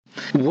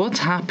What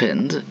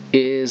happened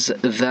is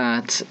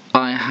that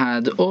I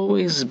had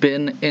always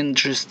been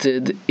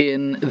interested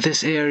in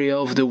this area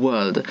of the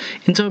world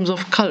in terms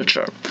of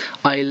culture.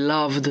 I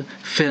loved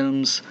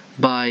films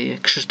by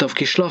Krzysztof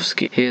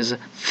Kieślowski. His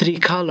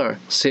three-color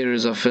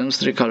series of films,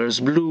 three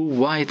colors, blue,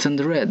 white and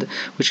red,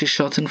 which he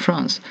shot in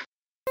France.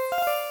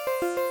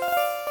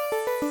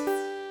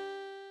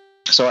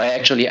 So I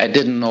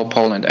didn't know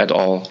Poland at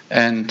all.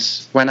 And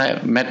when I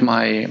met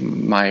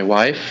my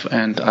wife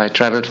and I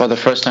traveled for the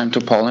first time to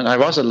Poland, I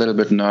was a little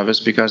bit nervous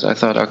because I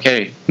thought,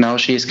 okay, now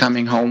she's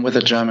coming home with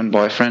a German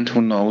boyfriend.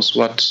 Who knows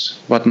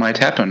what might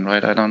happen,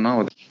 right? I don't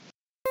know.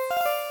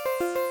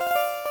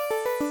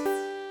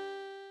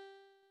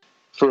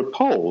 For a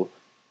Pole,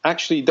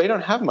 actually, they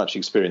don't have much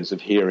experience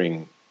of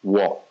hearing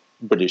what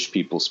British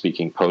people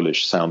speaking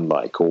Polish sound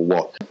like or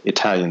what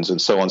Italians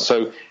and so on.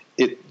 So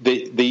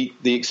the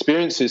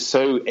experience is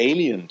so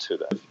alien to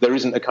them. There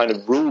isn't a kind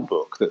of rule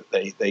book that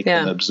they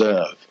can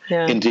observe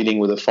in dealing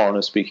with a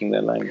foreigner speaking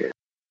their language.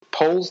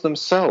 Poles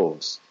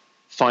themselves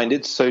find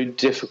it so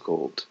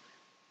difficult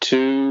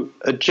to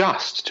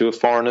adjust to a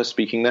foreigner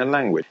speaking their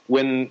language.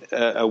 When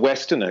a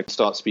Westerner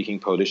starts speaking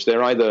Polish,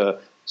 they're either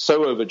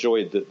so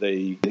overjoyed that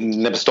they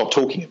never stop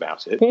talking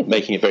about it,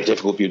 making it very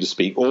difficult for you to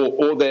speak,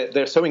 or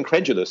they're so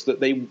incredulous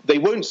that they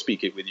won't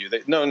speak it with you.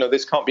 No,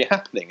 this can't be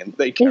happening, and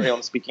they carry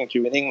on speaking to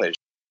you in English.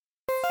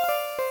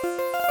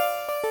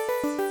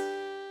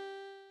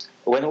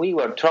 When we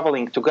were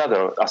traveling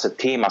together as a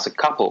team, as a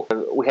couple,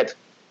 we had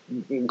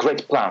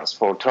great plans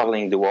for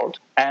traveling the world.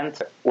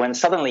 And when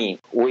suddenly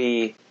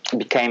we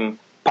became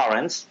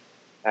parents,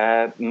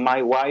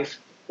 my wife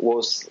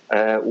was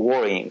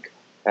worrying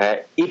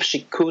if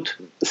she could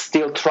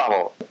still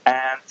travel.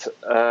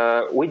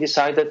 And we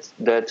decided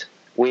that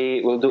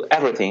we will do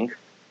everything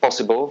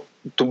possible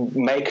to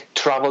make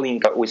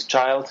traveling with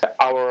child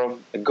our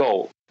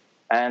goal.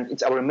 And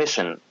it's our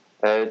mission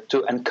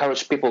to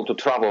encourage people to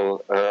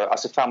travel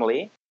as a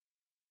family.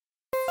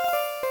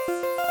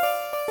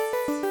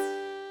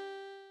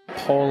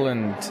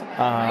 Poland,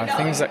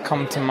 things that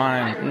come to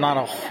mind, not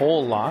a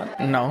whole lot,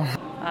 no.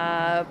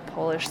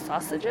 Polish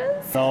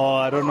sausages? No,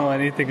 I don't know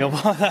anything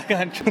about that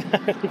country.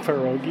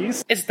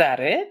 Pierogies. Is that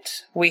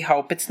it? We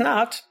hope it's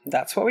not.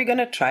 That's what we're going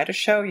to try to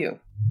show you.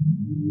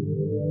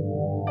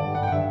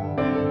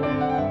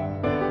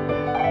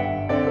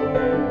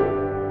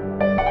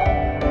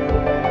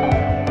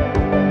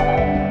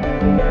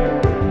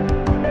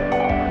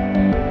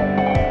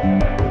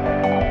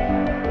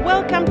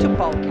 Welcome to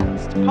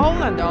Polcast,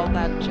 Pole and all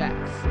that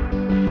jazz.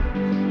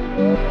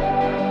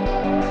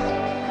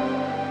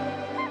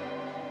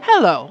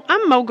 Hello,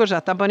 I'm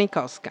Małgorzata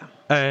Bonikowska.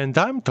 And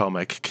I'm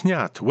Tomek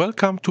Kniat.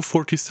 Welcome to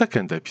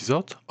 42nd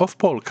episode of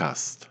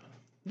Polcast.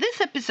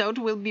 This episode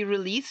will be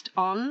released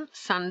on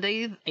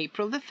Sunday,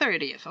 April the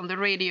 30th, on the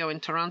radio in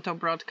Toronto,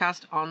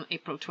 broadcast on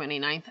April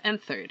 29th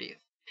and 30th.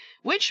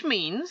 Which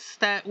means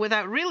that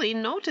without really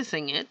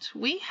noticing it,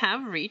 we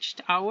have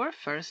reached our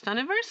first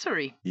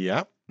anniversary.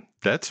 Yeah,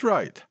 that's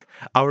right.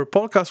 Our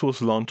podcast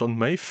was launched on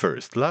May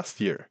 1st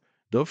last year.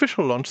 The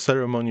official launch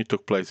ceremony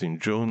took place in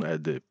June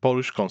at the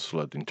Polish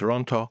consulate in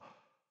Toronto,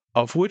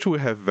 of which we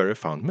have very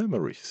fond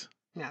memories.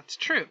 That's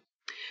true.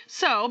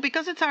 So,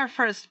 because it's our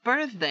first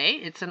birthday,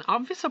 it's an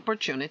obvious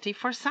opportunity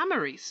for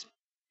summaries.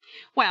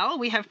 Well,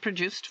 we have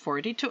produced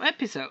 42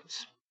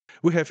 episodes.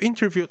 We have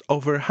interviewed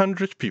over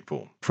 100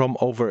 people from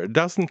over a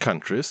dozen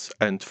countries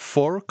and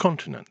 4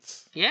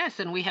 continents. Yes,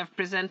 and we have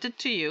presented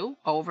to you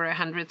over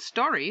 100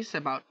 stories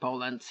about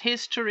Poland's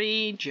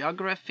history,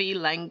 geography,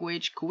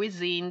 language,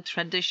 cuisine,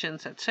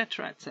 traditions,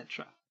 etc.,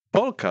 etc.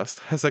 Polcast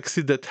has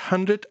exceeded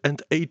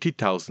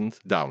 180,000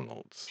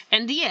 downloads.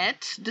 And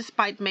yet,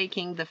 despite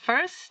making the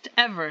first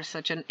ever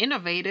such an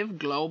innovative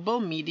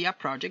global media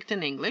project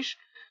in English,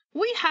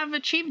 we have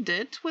achieved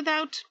it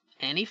without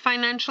any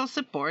financial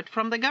support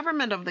from the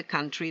government of the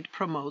country it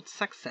promotes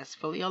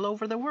successfully all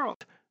over the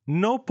world.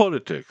 No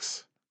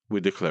politics, we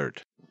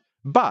declared.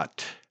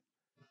 But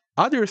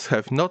others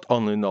have not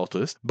only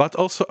noticed, but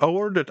also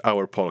awarded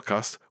our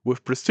podcast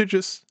with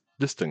prestigious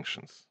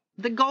distinctions.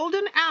 The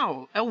Golden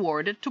Owl,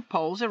 awarded to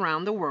Poles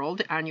around the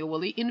world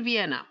annually in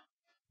Vienna.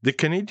 The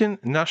Canadian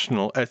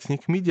National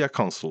Ethnic Media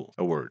Council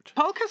Award.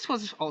 Polcast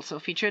was also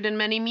featured in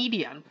many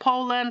media in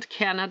Poland,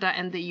 Canada,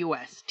 and the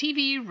US,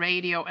 TV,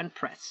 radio, and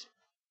press.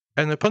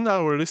 And upon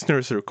our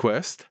listeners'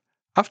 request,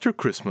 after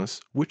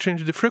Christmas, we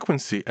changed the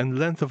frequency and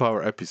length of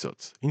our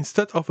episodes.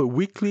 Instead of a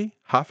weekly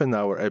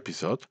half-an-hour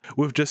episode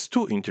with just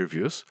 2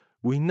 interviews,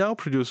 we now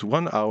produce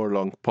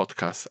 1-hour-long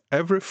podcasts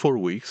every 4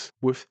 weeks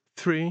with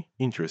 3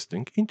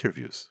 interesting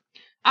interviews.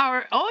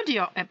 Our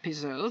audio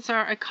episodes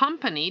are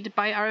accompanied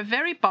by our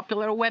very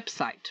popular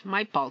website,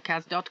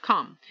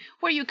 mypolcast.com,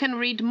 where you can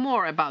read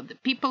more about the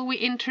people we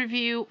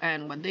interview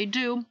and what they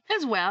do,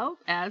 as well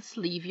as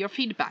leave your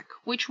feedback,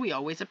 which we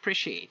always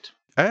appreciate.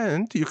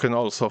 And you can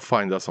also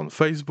find us on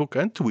Facebook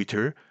and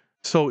Twitter,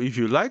 so if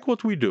you like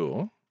what we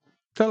do,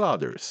 tell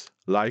others,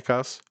 like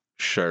us,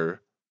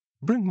 share,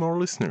 bring more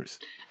listeners.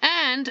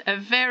 And a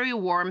very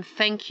warm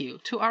thank you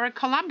to our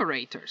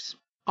collaborators.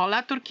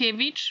 Ola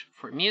Turkiewicz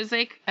for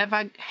music,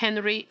 Eva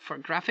Henry for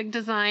graphic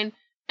design,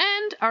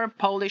 and our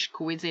Polish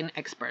cuisine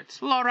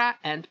experts, Laura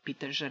and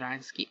Peter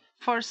Żerański,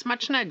 for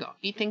Smacznego,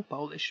 eating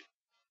Polish.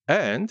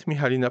 And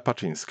Michalina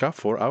Paczyńska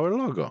for our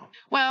logo.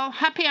 Well,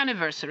 happy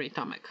anniversary,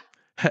 Tomek.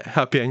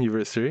 Happy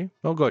anniversary.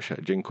 Małgosia,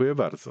 dziękuję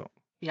bardzo.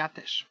 Ja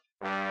też.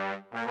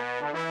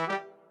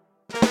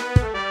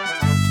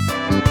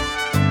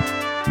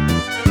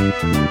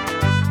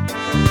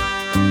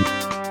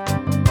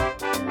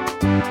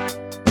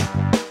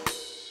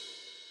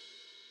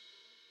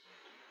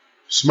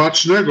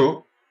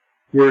 Smacznego,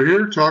 we're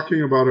here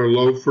talking about our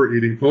love for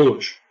eating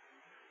Polish.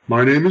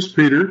 My name is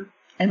Peter.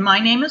 And my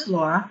name is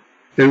Laura.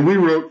 And we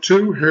wrote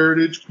 2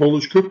 heritage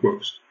Polish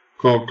cookbooks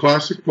called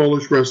Classic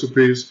Polish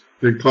Recipes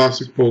and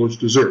Classic Polish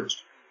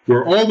Desserts,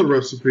 where all the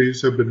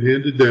recipes have been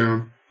handed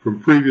down from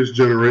previous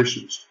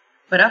generations.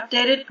 But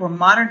updated for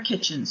modern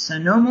kitchens, so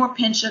no more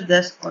pinch of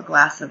this or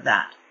glass of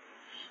that.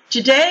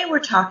 Today we're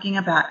talking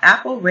about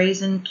apple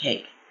raisin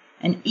cake,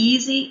 an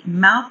easy,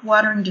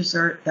 mouth-watering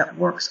dessert that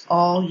works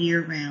all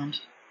year round.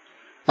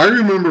 I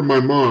remember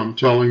my mom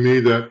telling me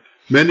that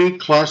many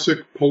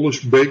classic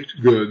Polish baked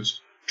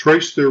goods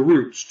trace their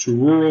roots to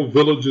rural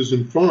villages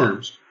and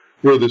farms,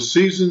 where the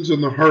seasons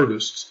and the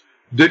harvests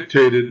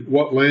dictated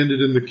what landed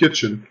in the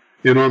kitchen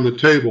and on the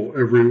table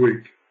every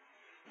week.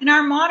 In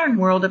our modern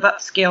world of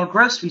upscale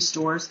grocery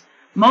stores,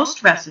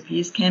 most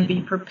recipes can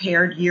be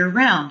prepared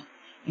year-round.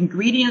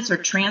 Ingredients are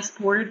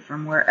transported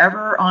from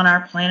wherever on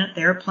our planet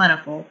they are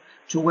plentiful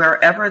to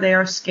wherever they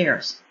are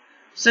scarce.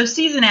 So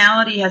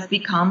seasonality has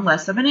become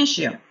less of an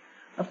issue.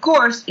 Of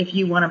course, if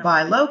you want to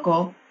buy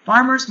local,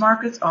 farmers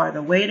markets are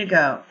the way to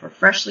go for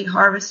freshly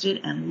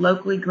harvested and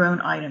locally grown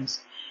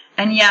items.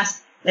 And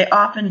yes, they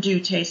often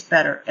do taste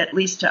better, at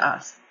least to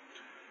us.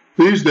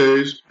 These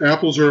days,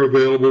 apples are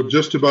available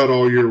just about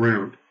all year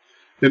round.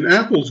 And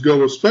apples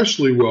go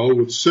especially well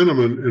with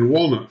cinnamon and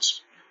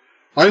walnuts.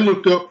 I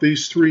looked up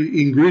these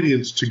 3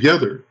 ingredients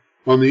together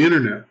on the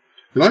internet,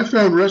 and I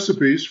found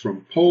recipes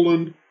from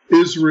Poland,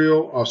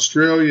 Israel,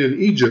 Australia,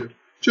 and Egypt,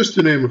 just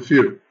to name a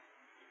few.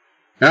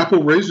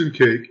 Apple raisin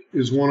cake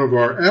is one of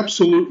our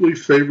absolutely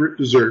favorite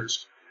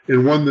desserts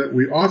and one that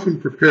we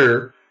often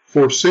prepare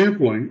for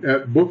sampling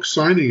at book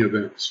signing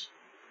events.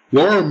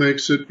 Laura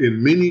makes it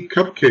in mini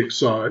cupcake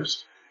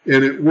size,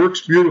 and it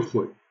works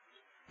beautifully.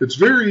 It's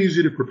very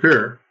easy to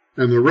prepare,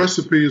 and the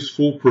recipe is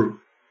foolproof.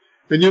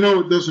 And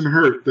it doesn't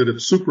hurt that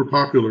it's super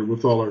popular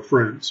with all our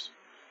friends.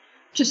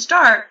 To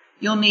start,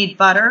 you'll need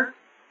butter,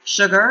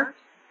 sugar,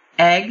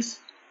 eggs,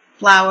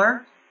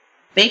 flour,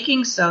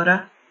 baking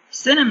soda,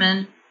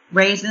 cinnamon,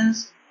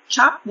 raisins,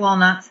 chopped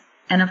walnuts,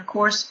 and of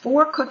course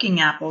 4 cooking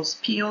apples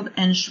peeled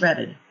and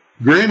shredded.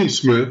 Granny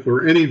Smith,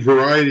 or any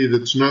variety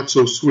that's not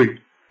so sweet,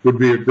 would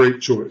be a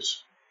great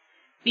choice.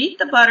 Beat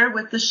the butter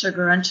with the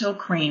sugar until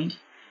creamed.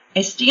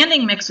 A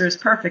standing mixer is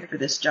perfect for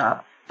this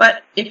job,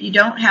 but if you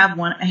don't have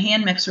one, a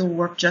hand mixer will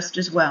work just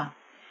as well.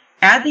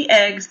 Add the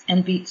eggs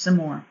and beat some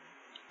more.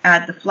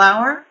 Add the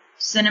flour,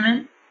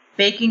 cinnamon,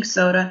 baking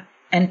soda,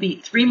 and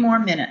beat 3 more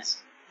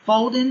minutes.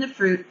 Fold in the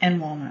fruit and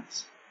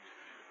walnuts.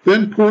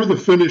 Then pour the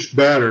finished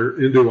batter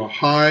into a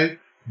high,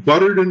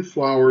 buttered and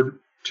floured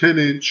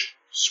 10-inch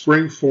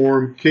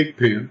spring-form cake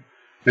pan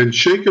and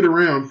shake it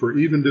around for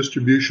even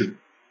distribution.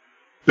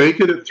 Bake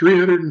it at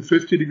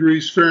 350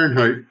 degrees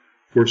Fahrenheit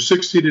for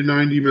 60 to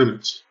 90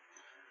 minutes.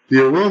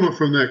 The aroma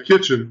from that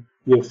kitchen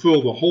will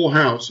fill the whole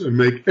house and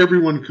make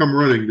everyone come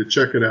running to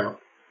check it out.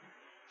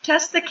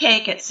 Test the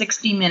cake at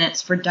 60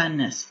 minutes for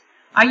doneness.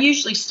 I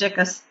usually stick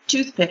a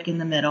toothpick in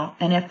the middle,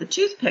 and if the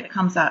toothpick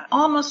comes out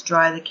almost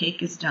dry, the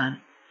cake is done.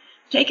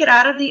 Take it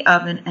out of the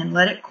oven and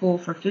let it cool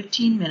for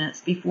 15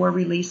 minutes before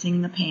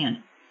releasing the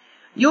pan.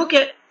 You'll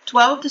get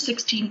 12 to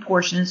 16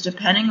 portions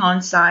depending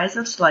on size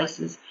of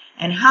slices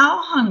and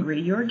how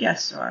hungry your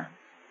guests are.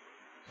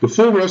 The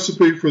full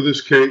recipe for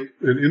this cake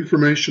and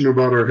information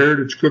about our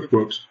heritage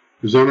cookbooks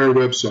is on our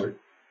website,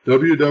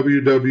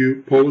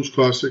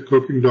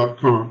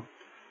 www.polishclassiccooking.com.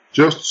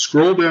 Just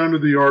scroll down to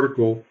the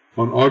article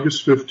on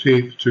August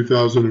 15th,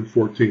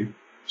 2014.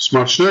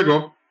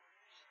 Smacznego!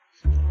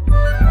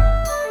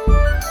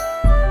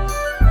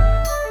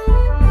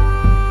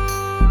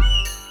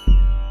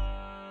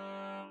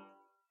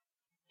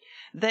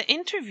 The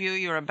interview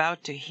you're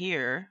about to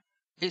hear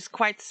is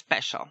quite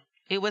special.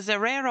 It was a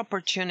rare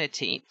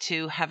opportunity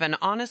to have an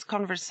honest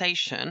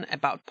conversation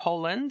about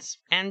Poland's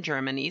and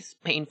Germany's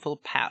painful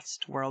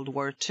past, World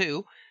War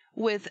II,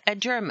 with a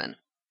German.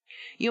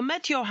 You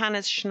met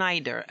Johannes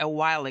Schneider a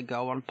while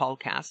ago on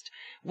Polcast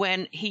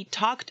when he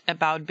talked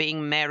about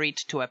being married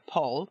to a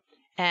Pole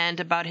and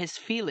about his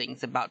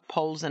feelings about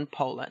Poles and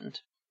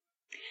Poland.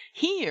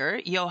 Here,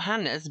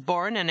 Johannes,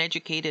 born and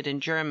educated in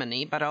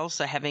Germany, but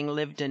also having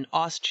lived in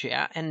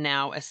Austria and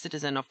now a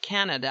citizen of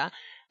Canada,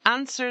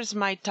 answers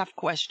my tough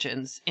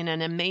questions in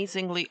an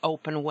amazingly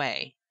open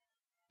way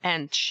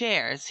and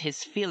shares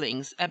his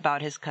feelings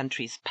about his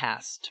country's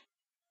past.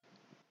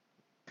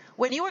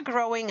 When you were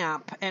growing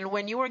up and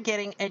when you were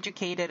getting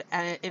educated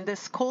in the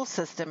school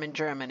system in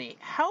Germany,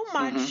 how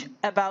much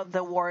about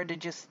the war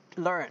did you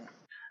learn?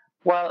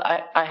 Well,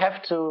 I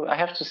have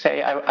to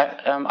say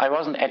I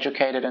wasn't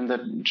educated in the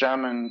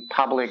German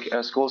public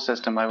school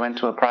system. I went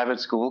to a private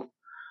school,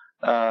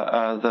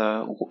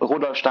 the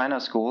Rudolf Steiner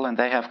School, and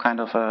they have kind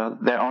of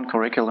their own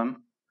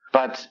curriculum.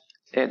 But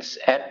it's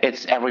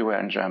everywhere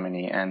in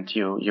Germany, and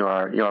you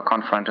are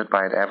confronted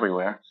by it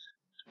everywhere.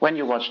 When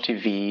you watch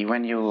TV,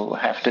 when you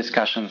have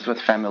discussions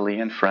with family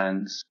and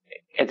friends,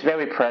 it's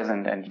very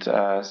present, and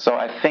so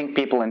I think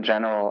people in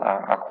general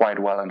are quite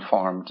well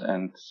informed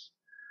and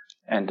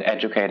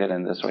educated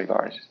in this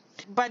regard.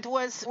 But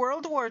was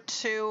World War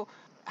II,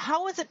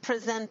 how was it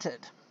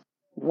presented?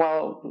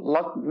 Well,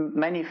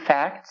 many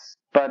facts,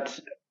 but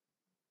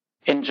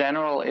in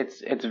general,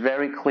 it's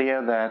very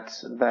clear that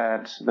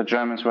the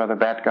Germans were the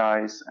bad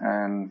guys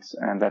and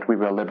that we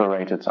were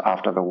liberated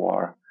after the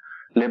war,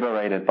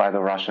 liberated by the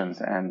Russians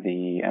and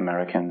the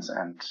Americans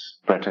and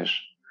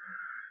British.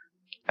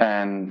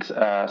 And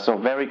so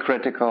very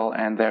critical,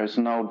 and there's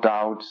no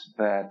doubt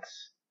that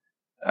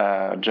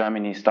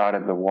Germany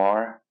started the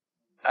war.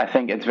 I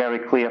think it's very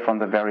clear from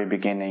the very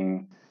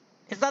beginning.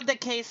 Is that the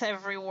case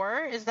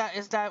everywhere? Is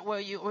that where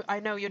you? I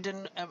know you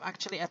didn't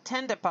actually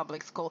attend a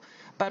public school,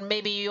 but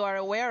maybe you are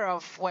aware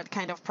of what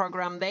kind of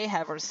program they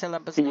have or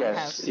syllabus they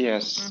have.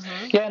 Yes.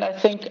 Mm-hmm. Yeah, and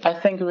I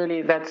think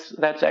really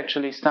that's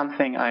actually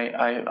something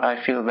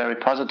I feel very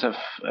positive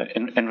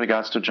in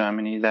regards to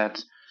Germany,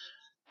 that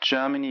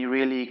Germany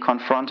really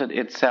confronted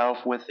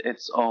itself with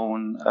its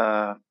own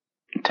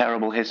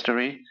terrible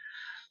history.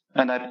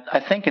 And I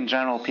think in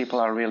general people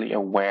are really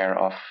aware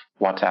of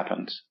what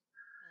happened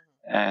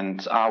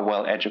and are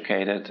well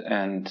educated.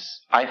 And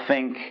I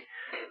think,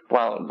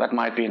 well, that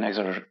might be an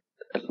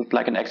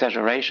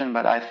exaggeration,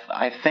 but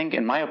I think,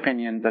 in my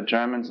opinion, the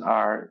Germans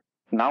are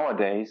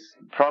nowadays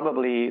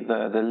probably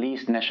the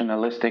least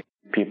nationalistic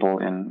people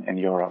in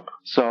Europe.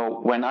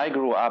 So when I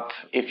grew up,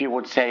 if you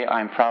would say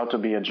I'm proud to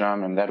be a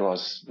German, that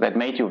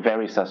made you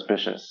very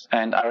suspicious.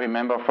 And I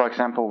remember, for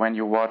example, when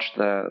you watched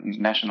the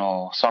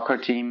national soccer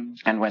team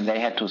and when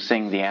they had to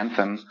sing the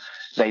anthem,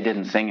 they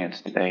didn't sing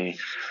it. They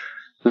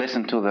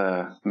listened to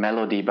the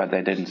melody, but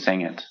they didn't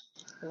sing it.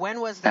 When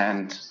was that?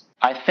 And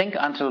I think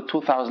until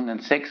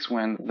 2006,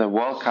 when the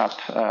World Cup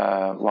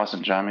was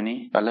in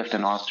Germany. I lived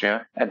in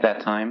Austria at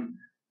that time.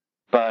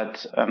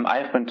 But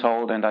I've been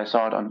told, and I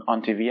saw it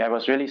on TV, I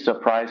was really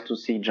surprised to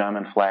see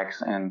German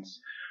flags and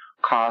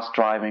cars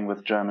driving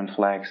with German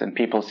flags and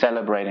people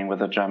celebrating with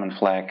the German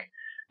flag.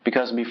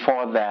 Because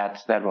before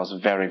that was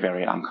very,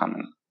 very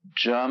uncommon.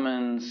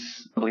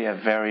 Germans really have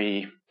a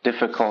very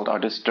difficult or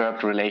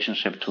disturbed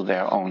relationship to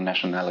their own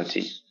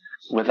nationality.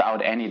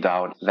 Without any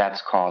doubt,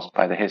 that's caused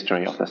by the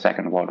history of the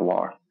Second World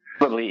War.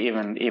 Probably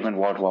even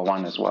World War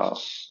I as well.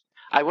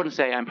 I wouldn't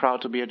say I'm proud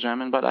to be a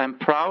German, but I'm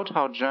proud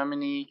how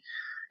Germany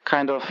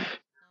kind of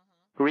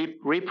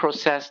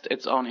reprocessed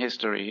its own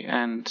history,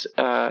 and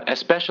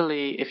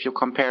especially if you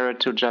compare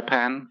it to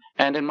Japan.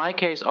 And in my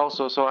case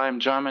also, so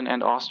I'm German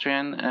and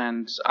Austrian,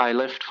 and I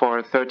lived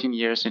for 13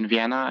 years in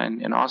Vienna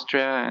and in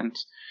Austria, and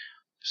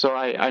so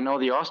I know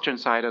the Austrian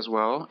side as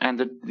well.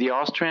 And the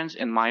Austrians,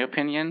 in my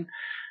opinion,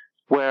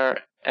 were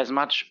as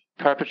much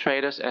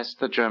perpetrators as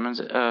the Germans.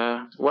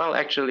 Well,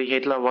 actually,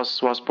 Hitler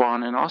was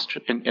born in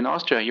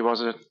Austria. He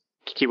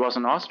was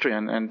an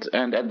Austrian, and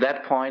at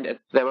that point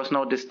there was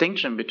no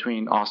distinction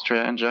between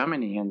Austria and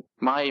Germany. And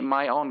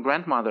my own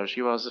grandmother,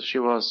 she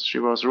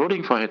was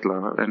rooting for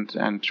Hitler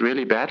and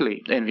really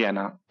badly in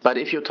Vienna. But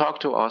if you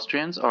talk to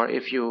Austrians, or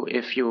if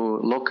you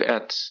look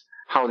at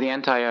how the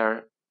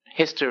entire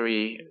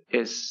history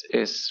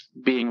is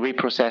being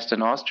reprocessed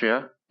in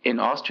Austria,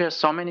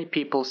 so many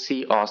people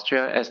see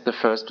Austria as the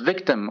first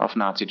victim of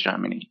Nazi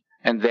Germany.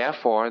 And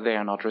therefore, they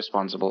are not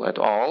responsible at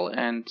all.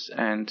 And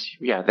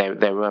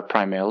they were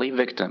primarily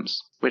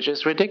victims, which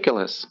is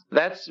ridiculous.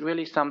 That's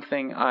really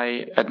something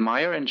I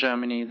admire in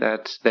Germany,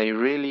 that they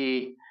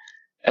really,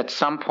 at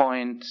some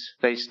point,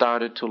 they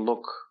started to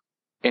look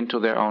into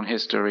their own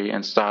history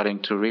and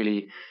starting to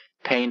really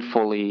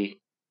painfully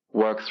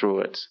work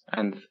through it.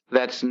 And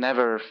that's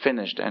never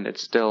finished, and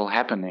it's still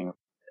happening.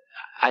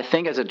 I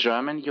think as a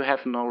German, you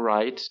have no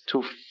right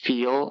to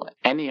feel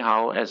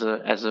anyhow as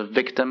a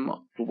victim of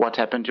what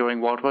happened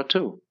during World War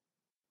II.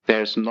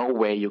 There's no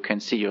way you can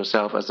see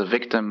yourself as a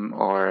victim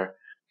or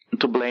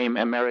to blame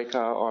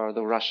America or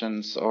the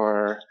Russians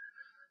or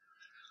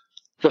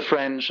the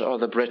French or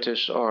the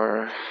British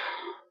or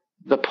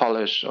the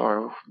Polish.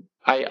 Or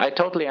I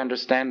totally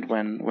understand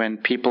when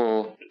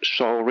people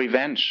show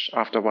revenge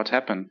after what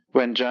happened.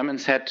 When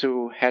Germans had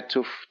to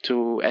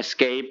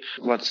escape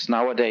what's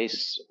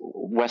nowadays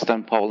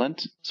Western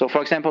Poland. So,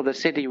 for example, the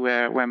city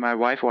where my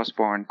wife was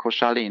born,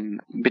 Koszalin,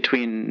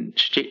 between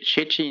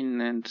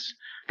Szczecin and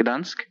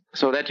Gdansk.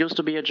 So that used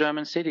to be a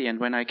German city, and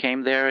when I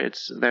came there,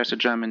 there's a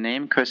German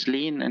name,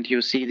 Köslin, and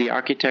you see the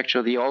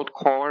architecture, the old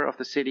core of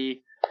the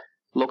city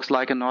looks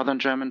like a northern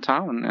German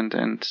town,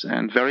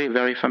 and very,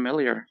 very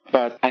familiar.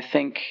 But I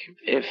think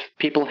if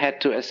people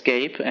had to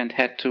escape and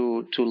had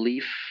to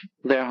leave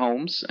their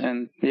homes,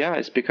 and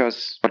it's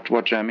because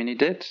what Germany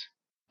did.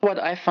 What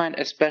I find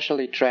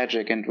especially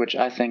tragic, and which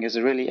I think is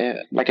really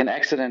like an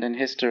accident in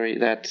history,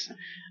 that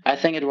I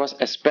think it was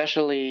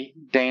especially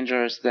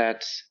dangerous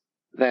that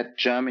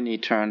Germany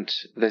turned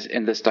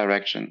in this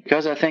direction,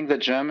 because I think the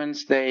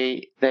Germans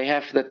they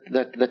have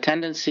the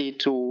tendency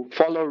to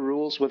follow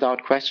rules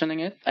without questioning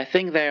it. I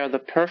think they are the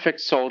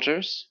perfect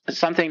soldiers.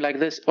 Something like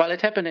this. Well,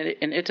 it happened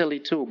in Italy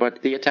too,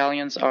 but the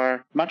Italians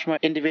are much more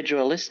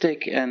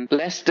individualistic and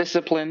less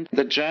disciplined.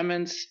 The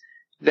Germans,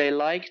 they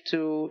like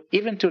to,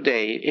 even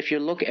today, if you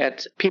look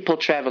at people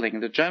traveling,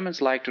 the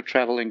Germans like to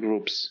travel in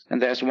groups.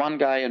 And there's one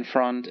guy in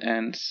front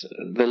and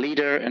the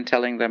leader and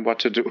telling them what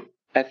to do.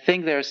 I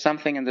think there's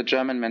something in the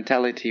German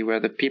mentality where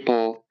the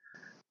people,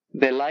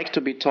 they like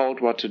to be told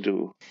what to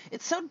do.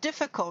 It's so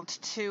difficult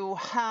to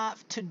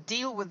have to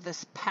deal with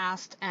this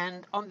past,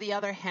 and on the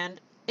other hand,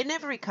 in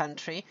every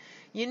country,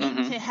 you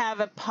need to have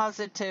a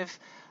positive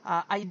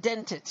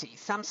identity,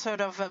 some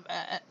sort of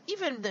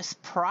even this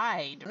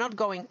pride, not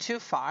going too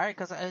far,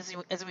 because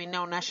as we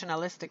know,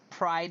 nationalistic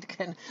pride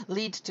can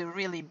lead to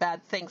really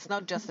bad things,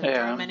 not just in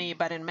Germany,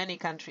 but in many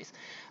countries.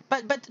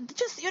 But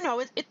just,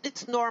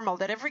 it's normal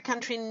that every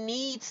country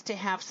needs to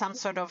have some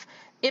sort of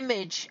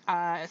image,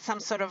 some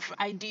sort of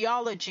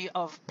ideology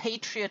of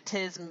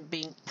patriotism,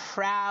 being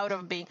proud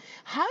of being.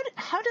 How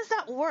does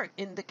that work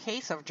in the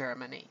case of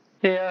Germany?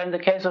 Yeah, in the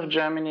case of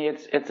Germany,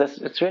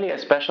 it's really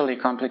especially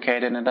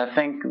complicated, and I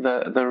think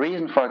the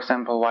reason, for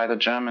example, why the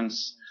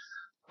Germans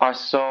are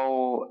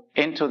so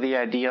into the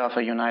idea of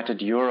a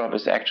united Europe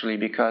is actually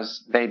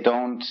because they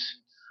don't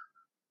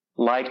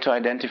like to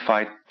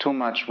identify too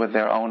much with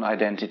their own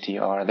identity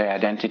or their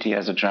identity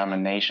as a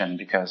German nation,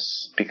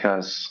 because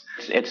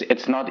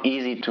it's not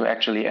easy to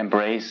actually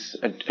embrace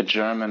a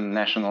German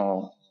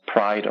national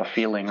pride or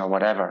feeling or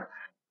whatever.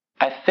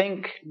 I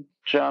think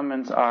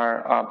Germans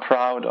are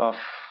proud of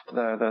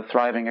the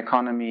thriving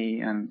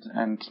economy and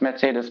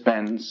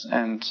Mercedes-Benz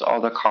and all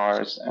the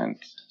cars and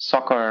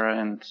soccer.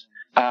 And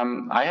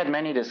I had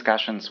many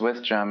discussions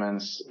with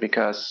Germans,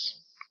 because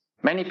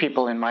many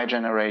people in my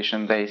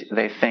generation,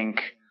 they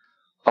think,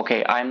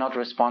 okay, I'm not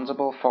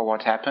responsible for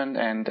what happened,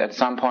 and at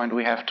some point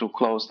we have to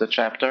close the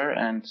chapter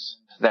and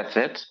that's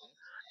it.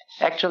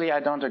 Actually, I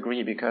don't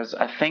agree, because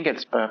I think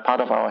it's part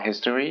of our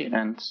history,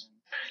 and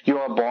you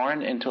are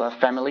born into a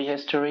family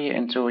history,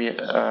 into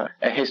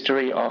a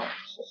history of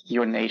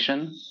your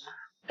nation,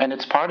 and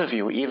it's part of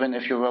you, even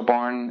if you were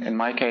born, in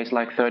my case,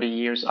 like 30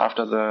 years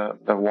after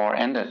the war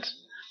ended.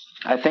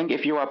 I think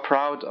if you are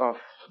proud of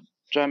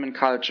German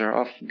culture,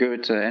 of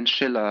Goethe and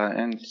Schiller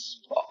and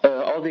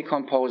all the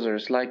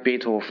composers like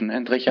Beethoven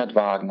and Richard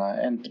Wagner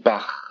and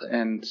Bach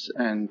and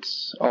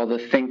all the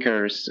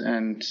thinkers,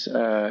 and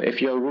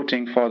if you're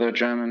rooting for the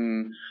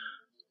German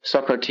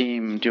soccer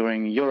team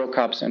during Euro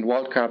Cups and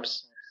World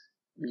Cups,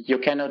 you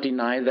cannot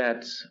deny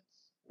that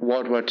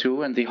World War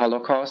II and the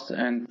Holocaust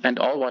and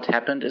all what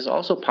happened is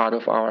also part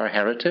of our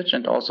heritage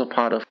and also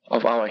part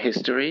of our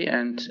history,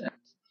 and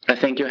I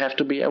think you have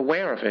to be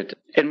aware of it.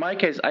 In my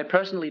case, I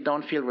personally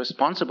don't feel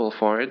responsible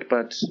for it,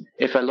 but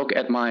if I look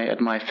at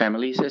my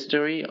family's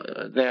history,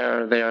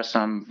 there are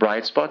some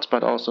bright spots,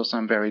 but also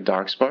some very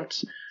dark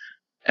spots.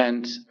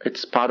 And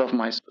it's part of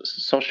my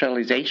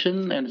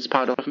socialization, and it's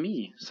part of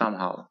me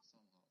somehow.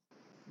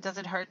 Does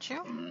it hurt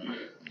you?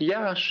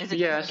 Yeah,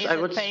 yes. Is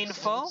it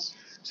painful?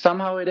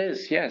 Somehow it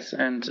is, yes.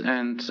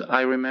 And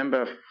I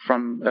remember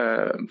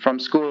from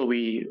school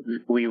we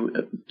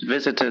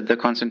visited the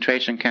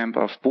concentration camp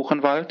of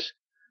Buchenwald.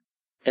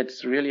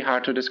 It's really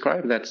hard to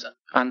describe. That's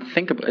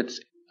unthinkable.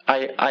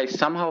 I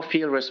somehow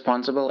feel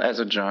responsible as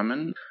a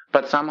German,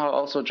 but somehow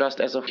also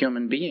just as a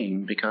human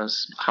being,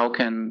 because how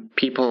can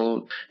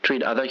people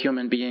treat other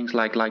human beings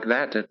like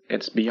that?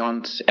 It's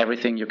beyond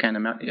everything you can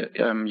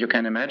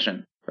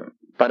imagine.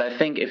 But I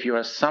think if you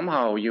are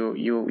somehow,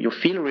 you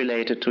feel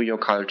related to your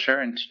culture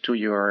and to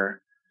your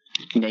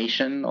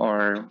nation,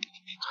 or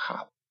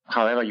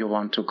however you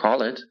want to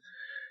call it,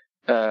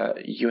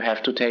 you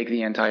have to take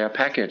the entire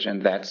package.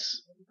 And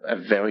that's a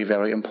very,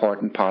 very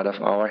important part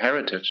of our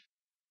heritage.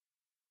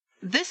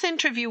 This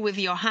interview with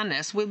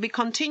Johannes will be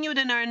continued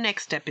in our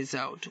next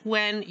episode,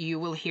 when you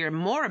will hear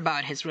more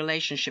about his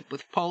relationship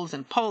with Poles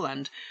and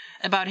Poland,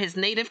 about his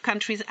native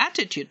country's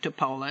attitude to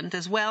Poland,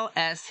 as well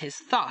as his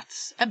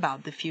thoughts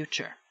about the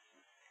future.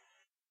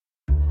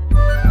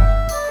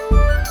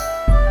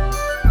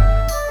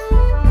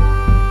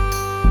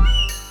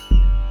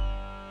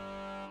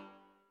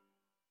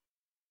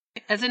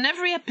 As in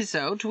every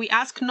episode, we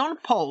ask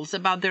non-Poles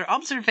about their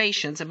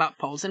observations about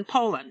Poles in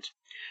Poland.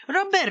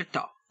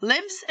 Roberto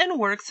lives and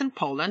works in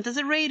Poland as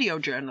a radio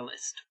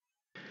journalist.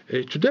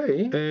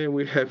 Today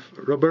we have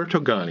Roberto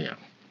Gania.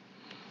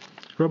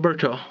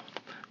 Roberto,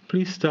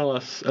 please tell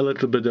us a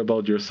little bit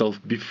about yourself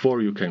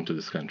before you came to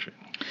this country.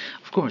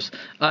 Of course,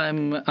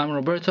 I'm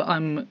Roberto.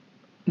 I'm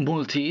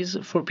Maltese.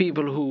 For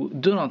people who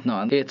do not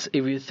know, it's,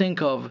 if you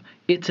think of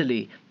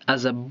Italy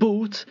as a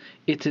boot,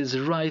 it is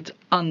right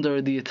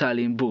under the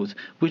Italian boot,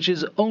 which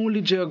is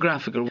only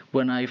geographical.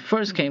 When I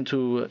first came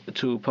to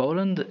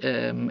Poland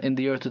in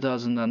the year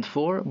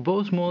 2004,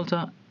 both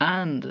Malta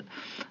and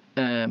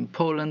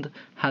Poland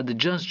had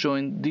just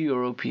joined the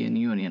European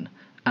Union,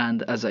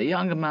 and as a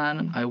young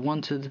man I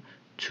wanted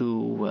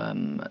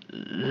to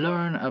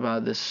learn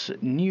about this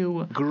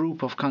new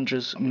group of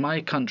countries.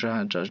 My country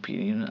had joined the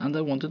European Union, and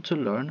I wanted to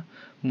learn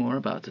more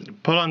about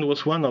it. Poland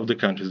was one of the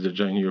countries that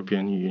joined the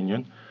European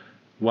Union.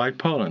 Why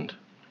Poland?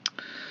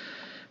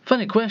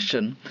 Funny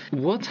question.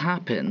 What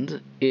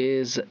happened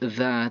is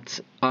that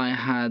I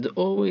had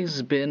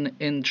always been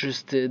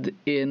interested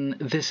in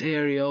this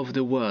area of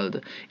the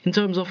world in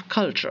terms of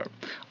culture.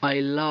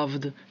 I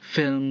loved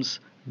films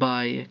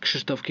by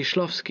Krzysztof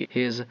Kieślowski.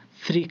 His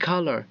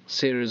three-color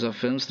series of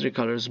films, three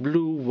colors,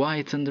 blue,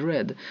 white and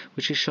red,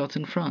 which he shot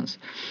in France.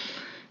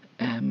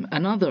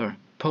 Another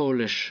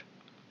Polish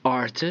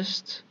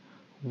artist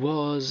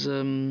was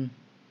Roman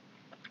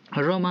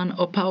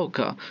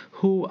Opałka,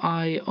 who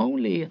I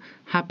only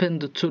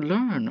happened to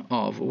learn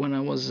of when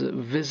I was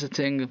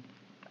visiting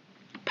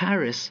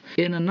Paris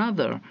in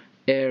another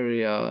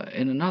area,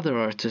 in another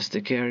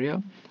artistic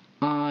area.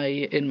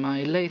 In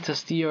my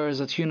latest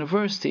years at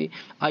university,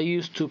 I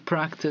used to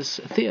practice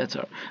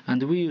theater,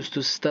 and we used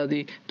to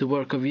study the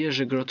work of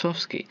Jerzy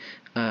Grotowski,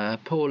 a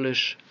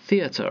Polish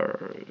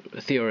theater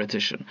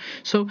theoretician.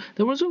 So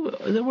there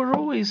were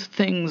always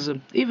things,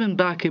 even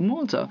back in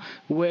Malta,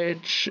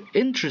 which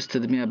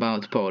interested me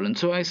about Poland.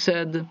 So I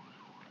said,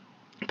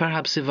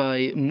 perhaps if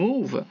I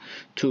move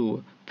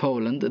to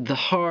Poland, the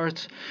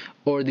heart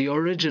or the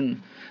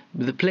origin,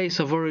 the place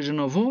of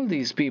origin of all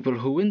these people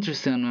who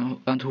interest me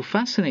and who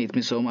fascinate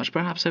me so much,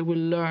 perhaps I will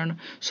learn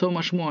so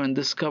much more and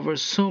discover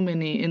so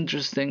many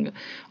interesting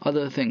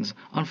other things.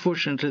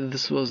 Unfortunately,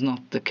 this was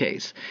not the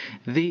case.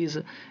 These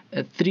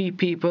three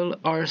people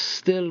are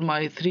still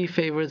my three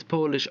favorite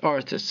Polish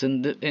artists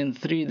in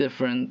three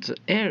different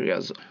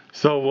areas.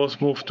 So was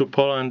move to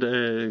Poland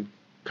a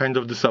kind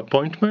of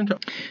disappointment?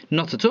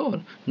 Not at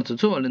all. Not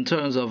at all. In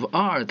terms of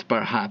art,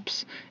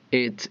 perhaps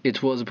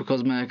it was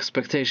because my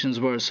expectations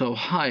were so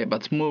high,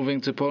 but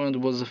moving to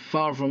Poland was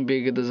far from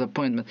being a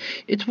disappointment.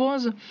 It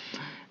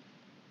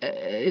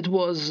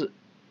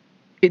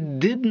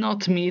did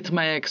not meet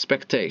my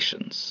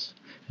expectations.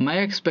 My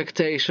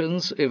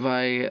expectations, if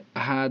I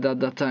had at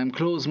that time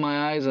closed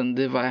my eyes and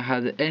if I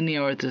had any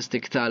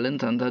artistic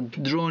talent and had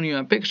drawn you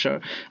a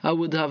picture, I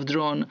would have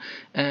drawn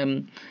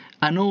an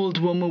old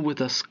woman with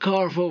a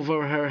scarf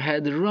over her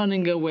head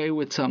running away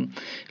with some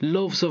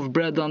loaves of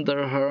bread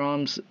under her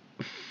arms,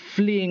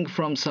 fleeing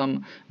from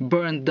some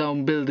burnt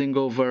down building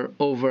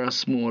over a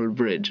small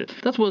bridge.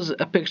 That was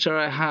a picture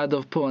I had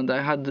of Poland.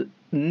 I had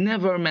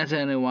never met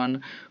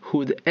anyone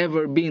who'd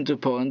ever been to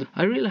Poland.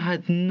 I really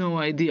had no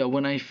idea.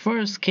 When I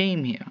first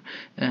came here,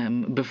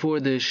 before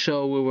the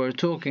show, we were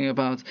talking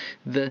about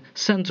the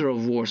center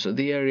of Warsaw,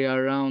 the area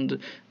around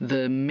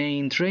the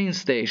main train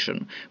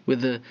station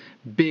with the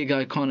big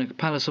iconic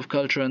Palace of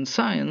Culture and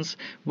Science.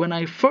 When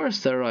I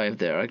first arrived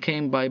there, I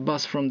came by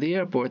bus from the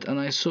airport and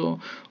I saw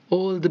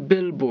all the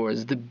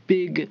billboards, the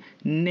big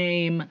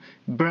name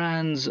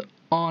brands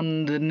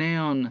on the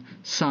neon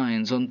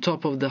signs on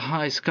top of the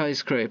high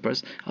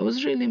skyscrapers. I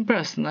was really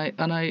impressed, and I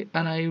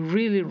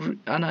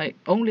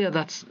only at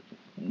that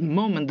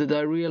moment did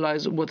I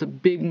realize what a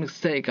big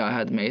mistake I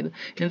had made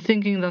in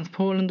thinking that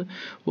Poland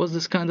was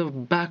this kind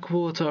of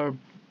backwater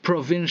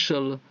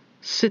provincial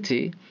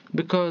city,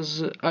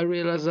 because I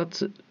realized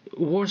that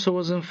Warsaw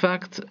was in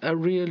fact a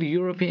real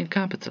European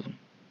capital.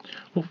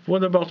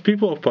 What about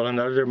people of Poland?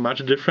 Are they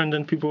much different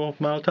than people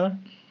of Malta?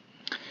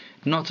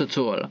 Not at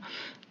all.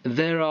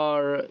 There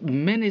are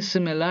many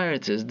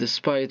similarities,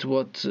 despite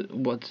what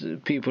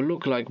people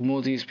look like.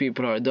 Maltese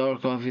people are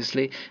dark,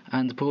 obviously,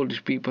 and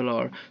Polish people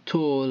are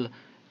tall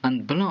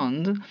and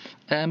blonde.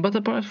 But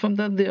apart from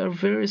that, they are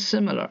very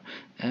similar.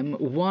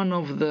 One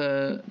of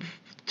the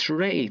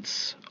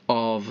traits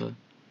of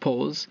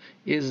Poles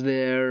is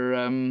their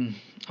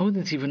I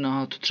wouldn't even know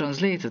how to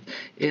translate it.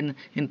 In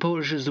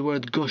Polish is the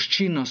word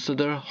gościnność, so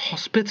they're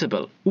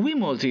hospitable. We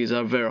Maltese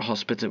are very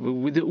hospitable.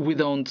 We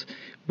don't.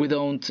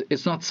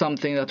 It's not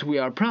something that we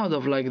are proud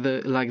of, like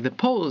the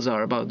Poles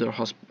are about their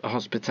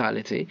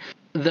hospitality.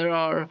 There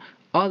are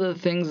other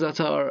things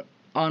that are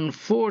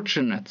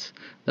unfortunate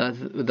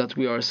that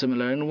we are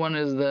similar, and one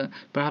is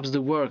perhaps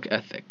the work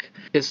ethic.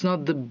 It's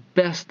not the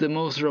best, the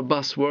most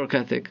robust work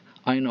ethic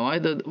I know,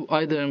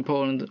 either in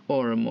Poland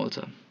or in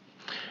Malta.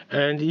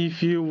 And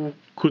if you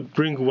could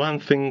bring one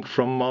thing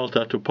from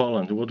Malta to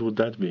Poland, what would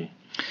that be?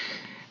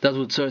 That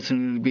would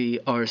certainly be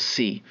our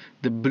sea,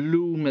 the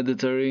blue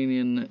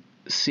Mediterranean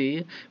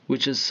Sea,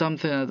 which is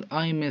something that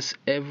I miss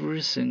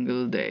every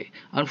single day.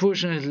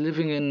 Unfortunately,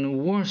 living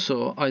in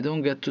Warsaw, I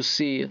don't get to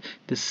see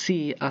the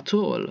sea at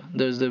all.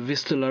 There's the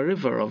Vistula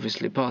River,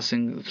 obviously,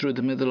 passing through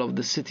the middle of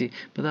the city,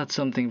 but that's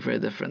something very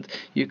different.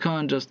 You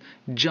can't just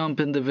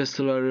jump in the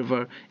Vistula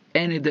River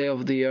any day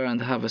of the year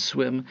and have a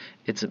swim.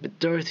 It's a bit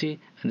dirty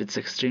and it's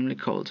extremely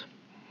cold.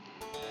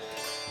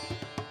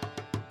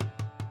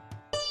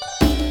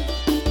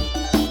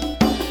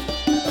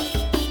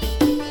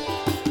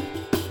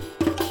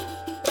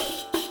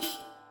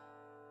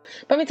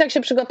 Powiedz, jak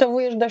się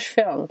przygotowujesz do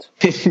świąt.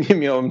 Nie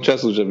miałem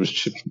czasu, żeby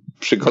się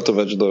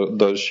przygotować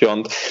do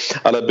świąt,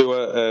 ale było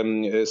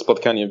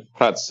spotkanie w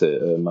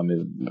pracy.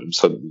 Mamy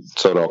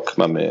co rok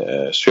mamy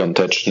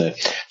świąteczne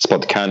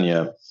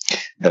spotkanie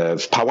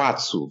w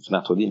pałacu w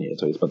Natolinie.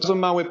 To jest bardzo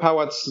mały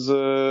pałac z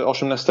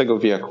XVIII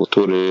wieku,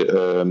 który,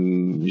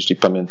 jeśli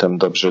pamiętam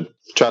dobrze,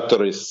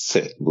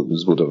 czartoryscy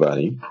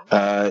zbudowali.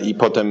 I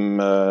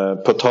potem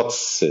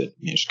Potoccy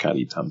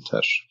mieszkali tam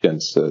też,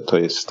 więc to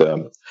jest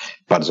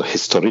bardzo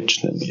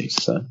historyczne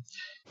miejsce.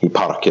 I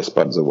park jest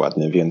bardzo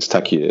ładny, więc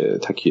takie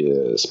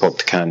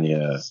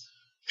spotkania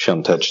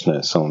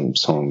świąteczne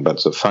są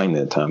bardzo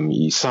fajne tam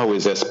i cały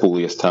zespół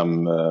jest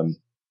tam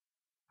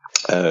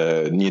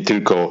nie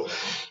tylko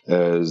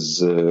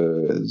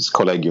z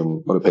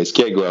Kolegium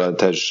Europejskiego, ale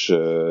też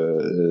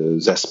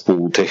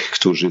zespół tych,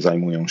 którzy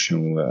zajmują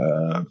się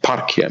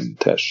parkiem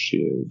też,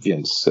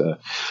 więc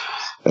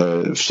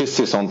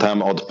wszyscy są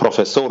tam od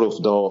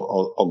profesorów do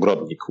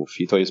ogrodników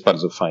i to jest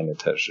bardzo fajne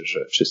też,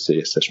 że wszyscy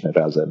jesteśmy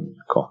razem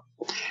jako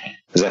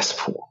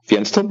zespół.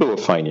 Więc to było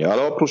fajnie,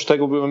 ale oprócz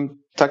tego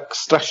byłem tak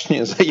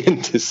strasznie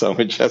zajęty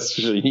cały czas,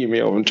 że nie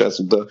miałem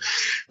czasu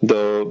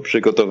do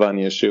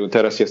przygotowania się.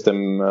 Teraz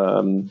jestem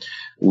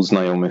u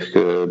znajomych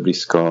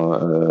blisko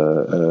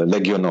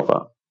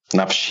Legionowa,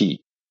 na wsi.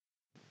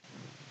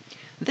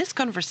 This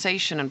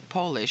conversation in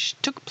Polish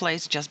took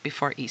place just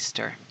before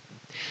Easter.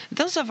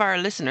 Those of our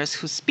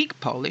listeners who speak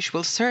Polish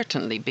will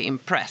certainly be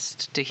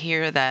impressed to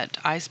hear that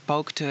I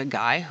spoke to a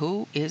guy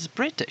who is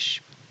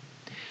British.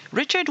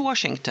 Richard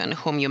Washington,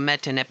 whom you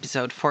met in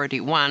episode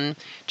 41,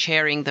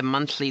 chairing the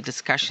monthly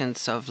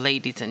discussions of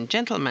Ladies and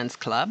Gentlemen's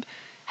Club,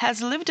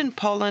 has lived in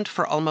Poland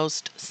for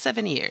almost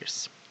 7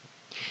 years.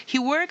 He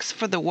works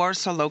for the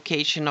Warsaw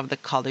location of the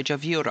College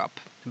of Europe,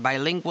 a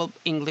bilingual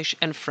English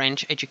and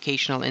French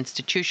educational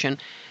institution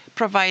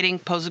providing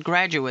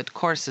postgraduate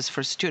courses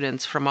for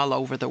students from all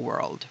over the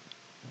world.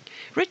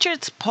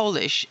 Richard's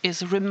Polish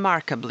is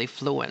remarkably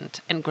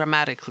fluent and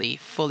grammatically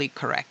fully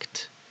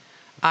correct.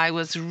 I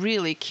was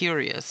really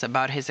curious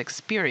about his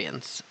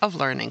experience of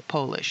learning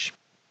Polish.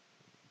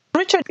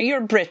 Richard,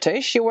 you're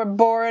British. You were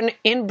born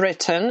in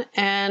Britain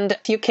and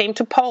you came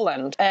to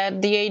Poland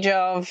at the age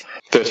of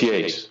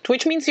 38.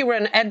 Which means you were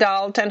an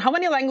adult. And how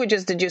many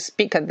languages did you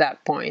speak at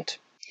that point?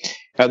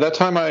 At that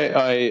time,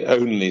 I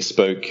only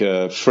spoke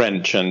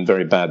French and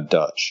very bad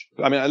Dutch.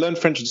 I mean, I learned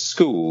French at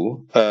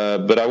school,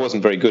 but I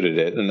wasn't very good at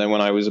it. And then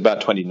when I was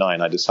about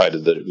 29, I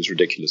decided that it was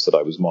ridiculous that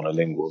I was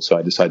monolingual. So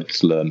I decided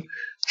to learn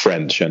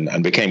French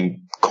and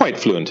became quite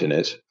fluent in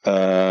it.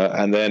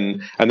 And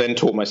then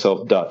taught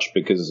myself Dutch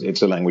because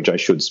it's a language I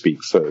should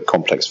speak for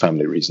complex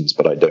family reasons,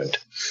 but I don't.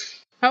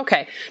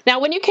 Okay. Now,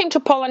 when you came to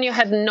Poland, you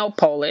had no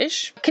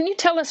Polish. Can you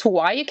tell us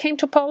why you came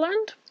to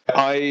Poland?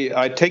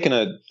 I'd taken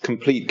a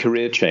complete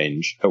career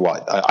change.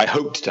 Well, I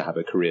hoped to have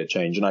a career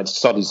change, and I'd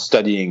started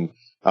studying.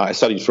 I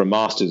studied for a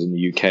master's in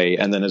the UK,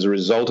 and then as a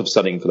result of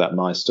studying for that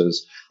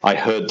master's, I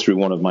heard through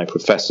one of my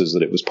professors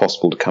that it was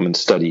possible to come and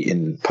study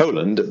in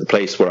Poland at the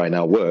place where I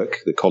now work,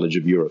 the College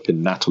of Europe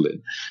in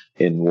Natolin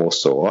in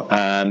Warsaw.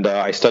 And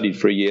I studied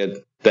for a year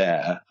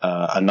there,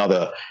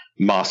 another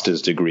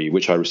master's degree,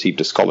 which I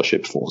received a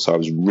scholarship for. So I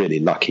was really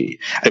lucky.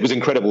 It was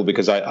incredible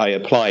because I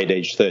applied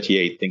age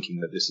 38 thinking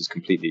that this is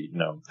completely,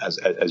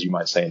 as you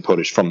might say in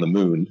Polish, from the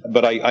moon.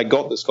 But I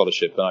got the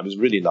scholarship and I was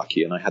really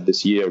lucky. And I had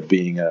this year of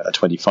being a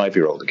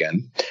 25-year-old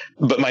again.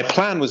 But my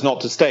plan was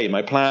not to stay.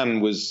 My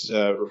plan was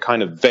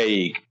kind of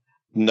vague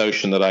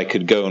notion that I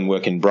could go and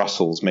work in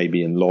Brussels,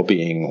 maybe in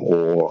lobbying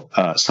or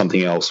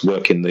something else,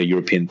 work in the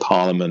European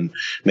Parliament,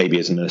 maybe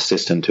as an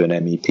assistant to an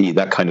MEP,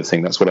 that kind of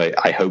thing. That's what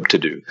I hope to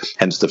do,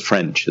 hence the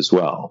French as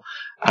well.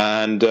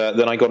 And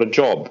then I got a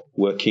job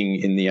working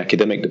in the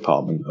academic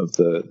department of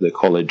the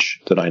college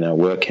that I now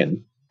work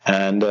in.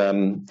 And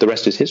the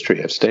rest is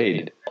history. I've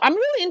stayed. I'm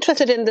really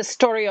interested in the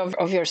story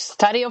of your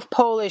study of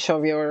Polish,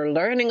 of your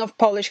learning of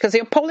Polish, because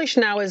your Polish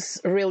now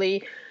is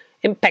really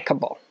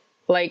impeccable.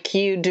 Like,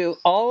 you do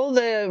all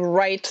the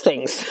right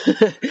things.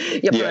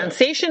 Your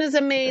pronunciation is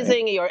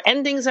amazing. Your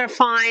endings are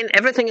fine.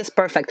 Everything is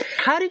perfect.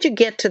 How did you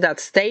get to that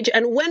stage?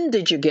 And when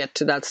did you get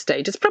to that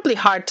stage? It's probably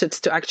hard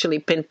to actually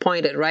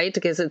pinpoint it, right?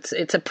 Because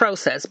it's a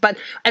process. But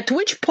at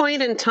which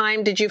point in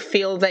time did you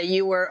feel that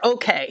you were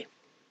okay?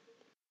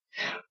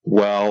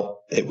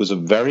 Well, it was a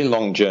very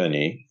long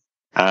journey.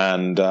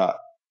 And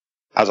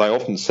as I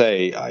often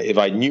say, if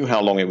I knew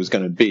how long it was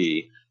going to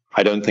be,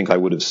 I don't think I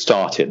would have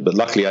started, but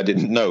luckily I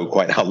didn't know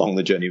quite how long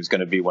the journey was going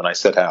to be when I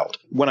set out.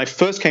 When I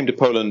first came to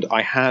Poland,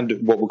 I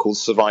had what were called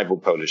survival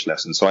Polish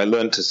lessons. So I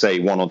learned to say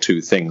one or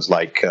two things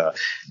like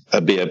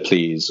a beer,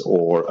 please,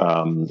 or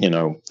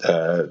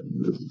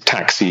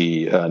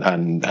taxi,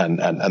 and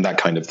that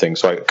kind of thing.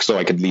 So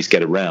I could at least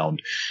get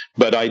around.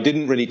 But I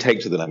didn't really take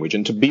to the language,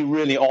 and to be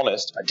really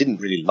honest, I didn't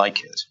really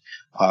like it.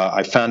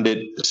 I found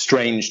it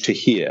strange to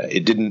hear.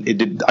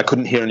 I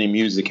couldn't hear any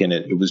music in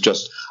it. It was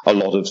just a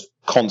lot of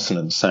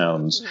consonant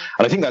sounds.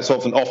 And I think that's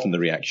often the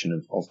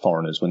reaction of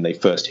foreigners when they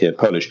first hear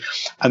Polish.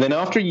 And then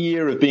after a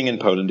year of being in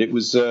Poland, it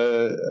was,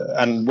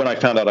 and when I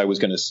found out I was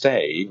going to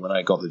stay, when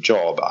I got the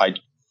job, I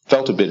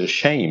felt a bit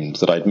ashamed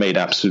that I'd made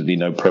absolutely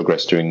no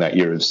progress during that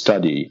year of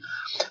study.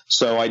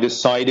 So I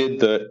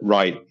decided that,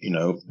 right,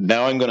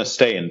 now I'm going to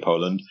stay in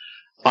Poland.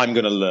 I'm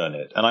going to learn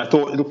it. And I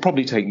thought it'll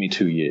probably take me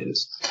 2 years.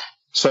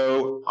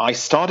 So I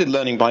started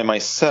learning by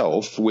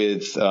myself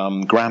with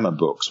grammar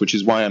books, which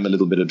is why I'm a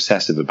little bit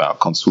obsessive about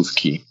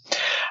końcówki,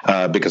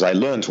 because I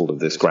learned all of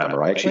this grammar.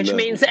 Which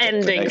means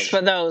endings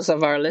for those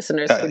of our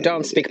listeners who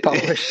don't speak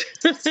Polish.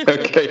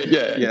 Okay,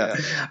 yeah.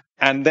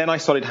 And then I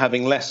started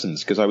having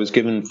lessons because I was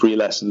given free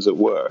lessons at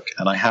work,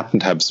 and I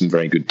happened to have some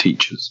very good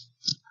teachers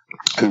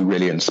who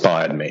really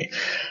inspired me.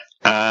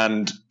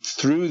 And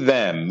through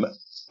them,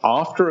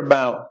 after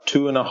about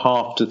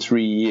 2.5 to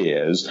 3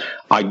 years,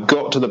 I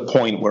got to the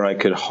point where I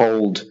could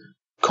hold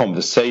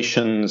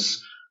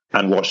conversations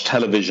and watch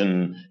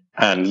television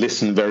and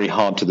listen very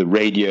hard to the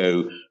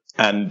radio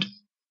and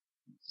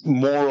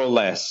more or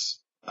less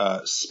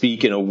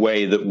speak in a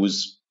way that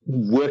was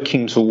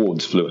working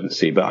towards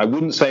fluency. But I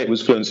wouldn't say it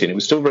was fluency, and it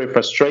was still very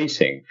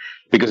frustrating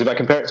because if I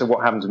compare it to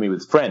what happened to me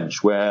with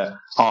French, where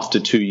after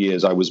 2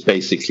 years I was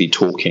basically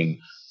talking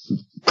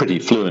pretty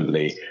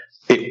fluently,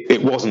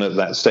 it wasn't at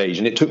that stage.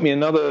 And it took me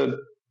another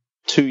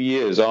 2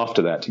 years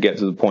after that to get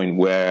to the point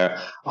where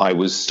I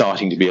was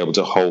starting to be able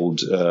to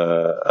hold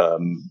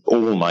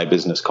all my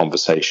business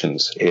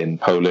conversations in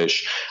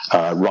Polish,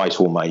 write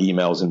all my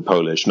emails in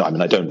Polish. No, I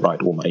mean, I don't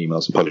write all my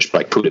emails in Polish, but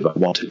I could if I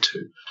wanted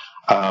to.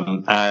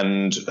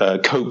 And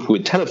cope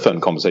with telephone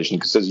conversation,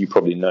 because as you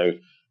probably know,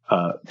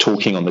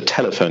 talking on the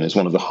telephone is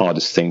one of the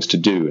hardest things to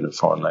do in a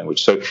foreign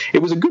language. So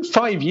it was a good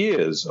 5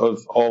 years of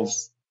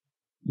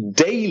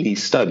daily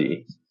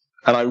study.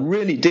 And I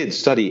really did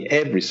study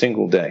every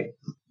single day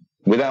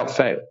without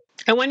fail.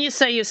 And when you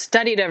say you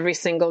studied every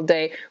single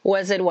day,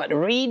 was it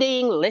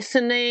reading,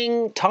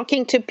 listening,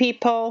 talking to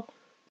people?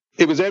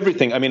 It was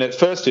everything. I mean, at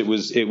first it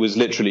was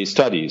literally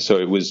study. So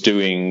it was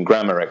doing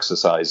grammar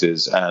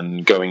exercises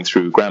and going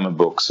through grammar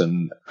books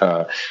and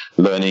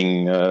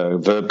learning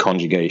verb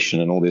conjugation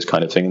and all this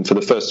kind of thing. And for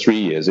the first 3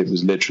 years, it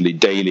was literally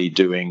daily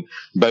doing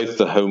both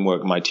the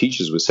homework my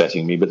teachers were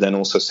setting me, but then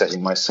also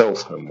setting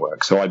myself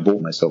homework. So I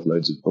bought myself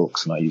loads of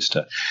books, and I used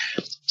to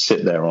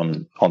sit there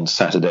on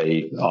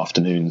Saturday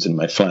afternoons in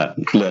my flat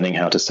learning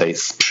how to say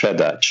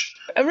sprzedać.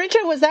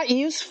 Richard, was that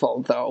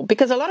useful, though?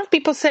 Because a lot of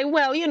people say,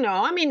 well,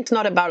 it's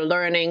not about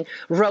learning,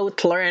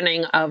 rote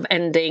learning of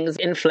endings,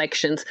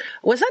 inflections.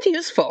 Was that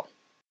useful?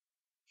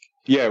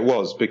 Yeah, it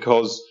was,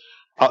 because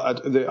I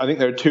think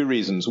there are two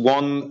reasons.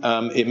 One,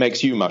 it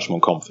makes you much more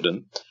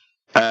confident,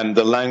 and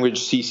the language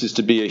ceases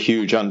to be a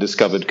huge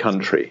undiscovered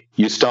country.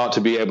 You start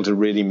to be able to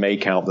really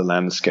make out the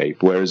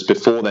landscape, whereas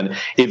before then,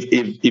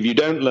 if you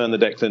don't learn the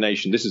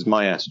declination, this is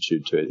my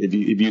attitude to it. If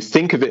you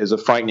think of it as a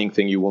frightening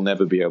thing, you will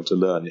never be able to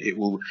learn. It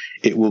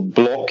will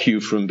block you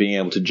from being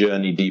able to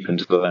journey deep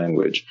into the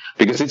language,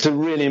 because it's a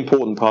really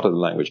important part of the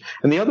language.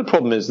 And the other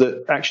problem is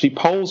that actually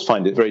Poles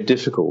find it very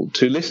difficult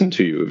to listen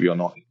to you if you're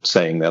not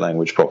saying their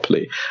language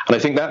properly. And I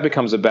think that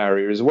becomes a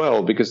barrier as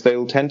well, because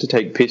they'll tend to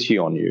take pity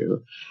on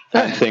you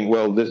and think,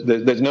 well,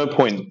 there's no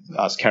point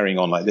us carrying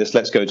on like this.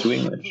 Let's go to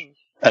English.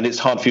 And it's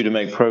hard for you to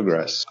make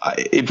progress.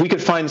 If we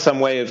could find some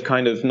way of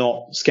kind of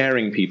not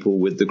scaring people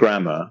with the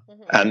grammar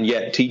and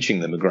yet teaching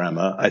them a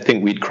grammar, I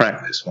think we'd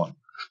crack this one.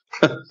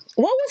 What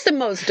was the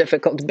most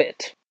difficult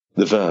bit?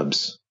 The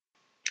verbs.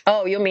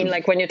 Oh, you mean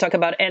like when you talk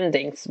about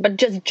endings. But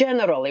just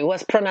generally,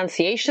 was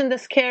pronunciation the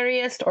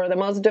scariest or the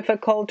most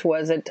difficult?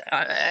 Was it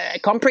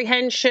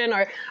comprehension?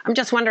 Or I'm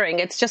just wondering,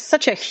 it's just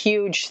such a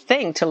huge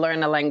thing to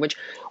learn a language.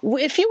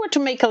 If you were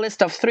to make a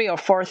list of 3 or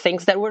 4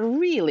 things that were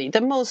really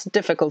the most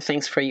difficult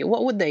things for you,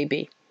 what would they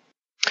be?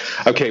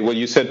 Okay, well,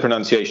 you said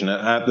pronunciation.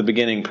 At the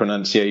beginning,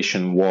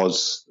 pronunciation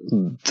was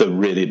the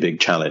really big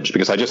challenge,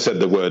 because I just said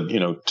the word,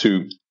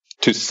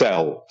 to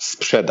sell,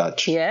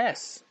 sprzedać.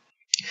 Yes.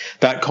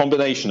 That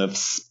combination of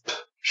sp,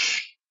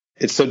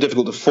 it's so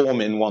difficult to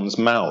form in one's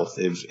mouth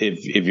if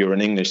you're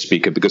an English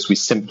speaker, because we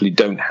simply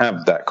don't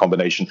have that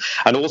combination.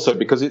 And also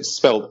because it's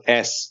spelled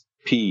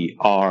S-P-R-Z,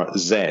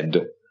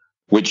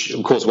 which,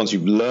 of course, once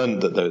you've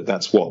learned that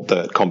that's what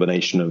the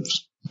combination of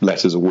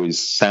letters always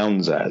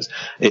sounds as,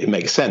 it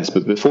makes sense.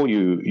 But before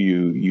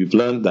you've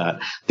learned that,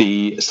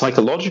 the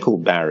psychological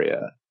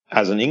barrier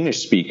as an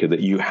English speaker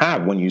that you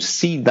have when you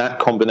see that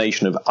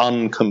combination of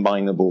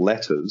uncombinable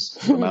letters,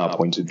 from our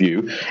point of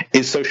view,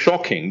 is so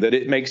shocking that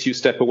it makes you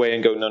step away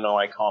and go, no,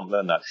 I can't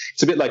learn that.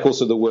 It's a bit like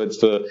also the word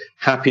for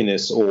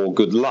happiness or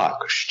good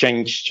luck,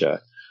 szczęście.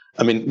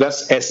 I mean,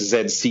 that's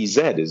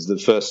SZCZ is the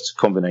first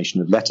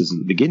combination of letters at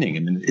the beginning. I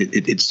mean,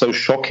 it's so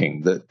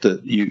shocking that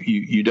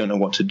you don't know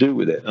what to do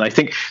with it. And I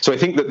think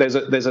that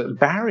there's a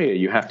barrier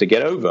you have to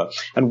get over.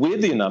 And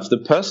weirdly enough, the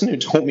person who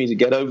taught me to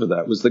get over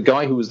that was the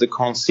guy who was the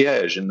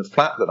concierge in the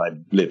flat that I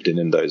lived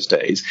in those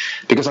days,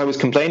 because I was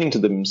complaining to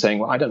them saying,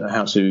 well, I don't know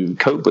how to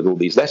cope with all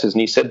these letters.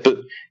 And he said, but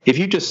if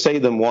you just say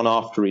them one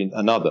after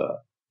another,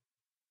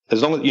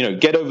 as long as,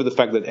 get over the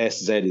fact that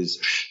SZ is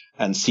sh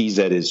and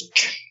CZ is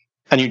ch,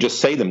 and you just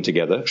say them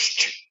together,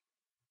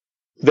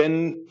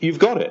 then you've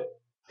got it.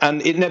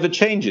 And it never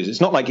changes.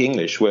 It's not like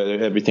English where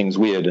everything's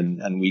weird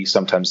and we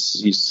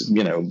sometimes,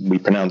 we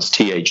pronounce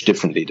TH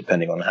differently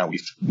depending on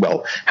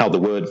how the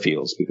word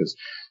feels. Because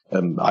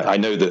I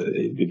know that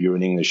if you're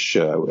an English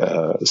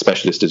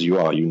specialist as you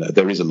are,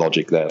 there is a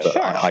logic there, but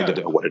I don't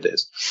know what it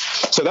is.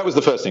 So that was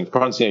the first thing,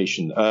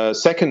 pronunciation.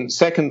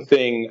 Second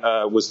thing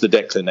was the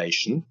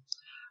declination.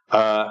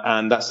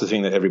 And that's the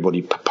thing that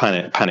everybody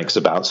panics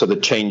about. So the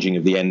changing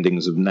of the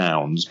endings of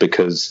nouns,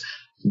 because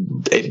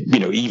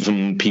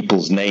even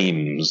people's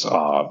names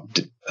are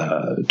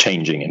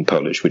changing in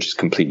Polish, which is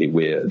completely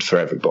weird for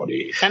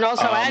everybody. And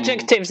also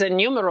adjectives and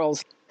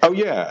numerals. Oh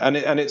yeah, and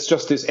it's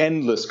just this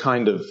endless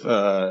kind of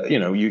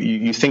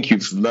you think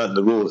you've learned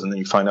the rules, and then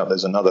you find out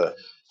there's another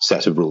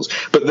set of rules.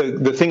 But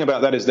the thing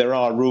about that is there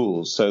are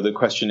rules. So the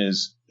question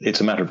is,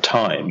 it's a matter of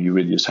time. You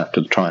really just have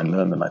to try and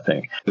learn them, I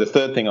think. The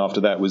third thing after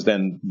that was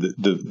then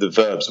the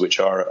verbs, which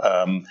are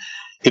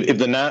if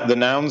the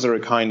nouns are a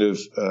kind of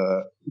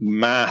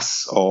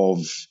mass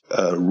of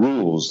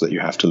rules that you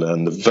have to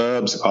learn, the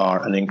verbs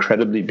are an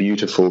incredibly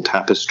beautiful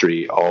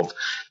tapestry of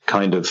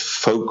kind of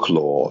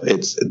folklore.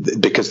 It's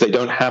because they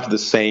don't have the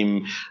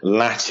same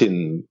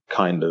Latin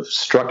kind of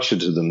structure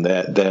to them.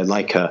 They're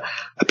like a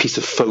piece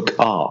of folk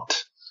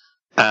art.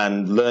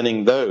 And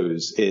learning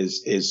those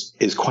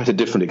is quite a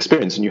different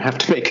experience, and you have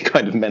to make a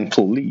kind of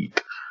mental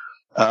leap.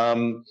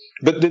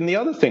 But then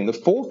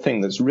the fourth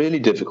thing that's really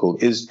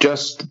difficult is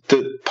just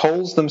that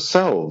Poles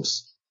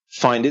themselves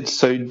find it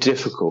so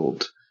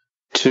difficult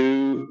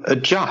to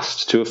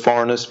adjust to a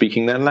foreigner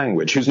speaking their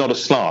language who's not a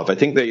Slav. I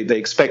think they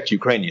expect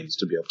Ukrainians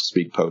to be able to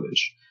speak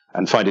Polish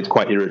and find it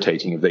quite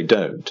irritating if they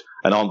don't,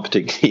 and aren't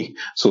particularly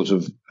sort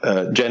of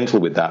gentle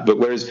with that. But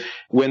whereas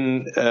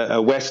when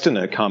a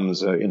Westerner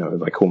comes,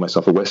 I call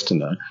myself a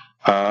Westerner,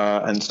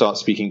 and starts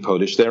speaking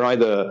Polish, they're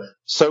either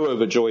so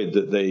overjoyed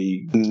that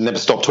they never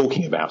stop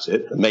talking about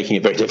it, making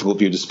it very difficult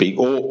for you to speak,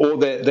 or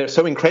they're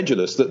so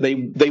incredulous that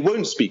they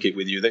won't speak it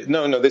with you.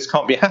 No, this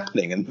can't be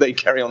happening, and they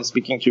carry on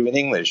speaking to you in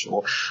English,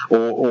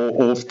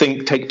 or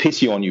take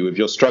pity on you if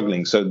you're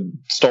struggling, so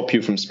stop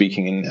you from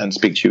speaking and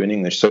speak to you in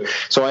English. So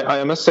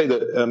I must say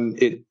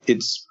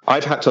that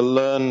I've had to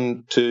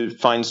learn to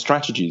find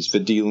strategies for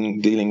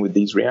dealing with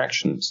these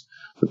reactions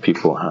that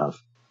people have.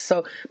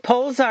 So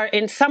Poles are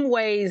in some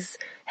ways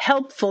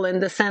helpful in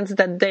the sense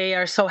that they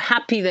are so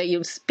happy that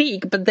you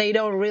speak, but they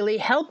don't really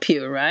help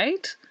you,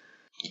 right?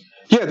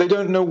 Yeah, they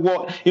don't know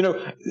what,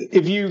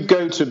 if you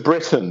go to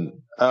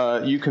Britain,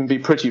 you can be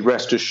pretty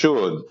rest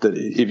assured that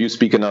if you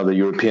speak another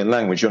European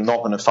language, you're not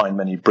going to find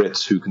many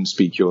Brits who can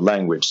speak your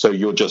language. So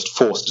you're just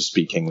forced to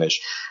speak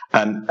English.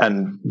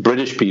 And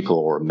British people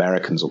or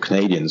Americans or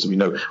Canadians,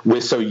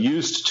 we're so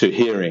used to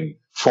hearing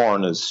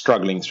foreigners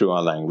struggling through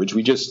our language,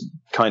 we just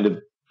kind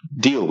of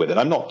deal with it.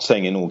 I'm not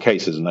saying in all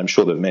cases, and I'm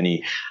sure that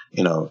many,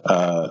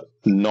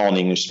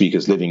 non-English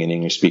speakers living in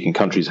English-speaking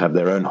countries have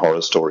their own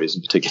horror stories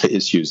and particular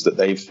issues that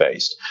they've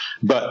faced.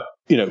 But,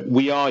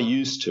 we are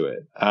used to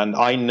it. And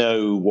I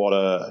know what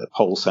a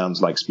Pole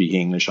sounds like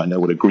speaking English. I know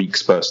what a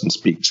Greek person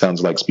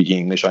sounds like speaking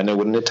English. I know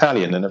what an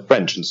Italian and a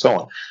French and so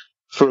on.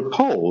 For a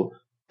Pole,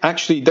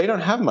 actually, they don't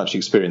have much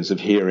experience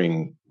of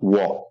hearing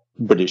what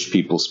British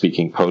people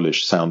speaking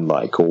Polish sound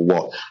like, or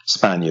what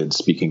Spaniards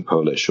speaking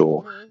Polish,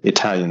 or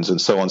Italians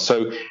and so on.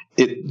 So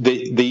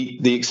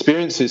the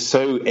experience is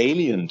so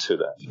alien to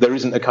them. There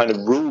isn't a kind of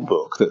rule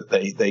book that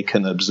they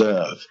can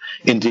observe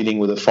in dealing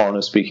with a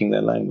foreigner speaking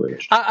their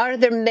language. Are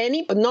there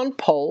many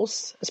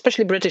non-Poles,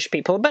 especially British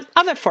people, but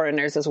other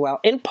foreigners as well,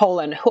 in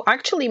Poland who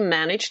actually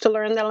manage to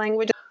learn the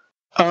language?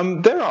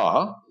 There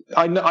are.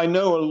 I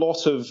know a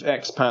lot of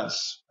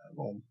expats.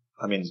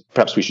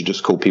 Perhaps we should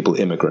just call people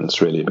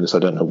immigrants, really, because I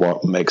don't know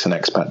what makes an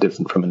expat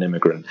different from an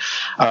immigrant.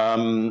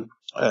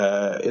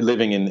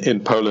 Living in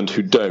Poland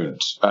who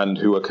don't, and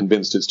who are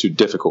convinced it's too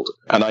difficult.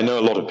 And I know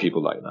a lot of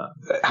people like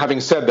that. Having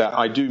said that,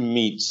 I do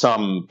meet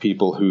some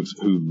people who've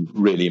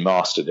really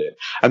mastered it.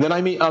 And then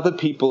I meet other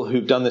people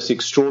who've done this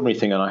extraordinary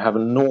thing, and I have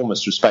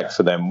enormous respect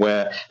for them,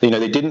 where,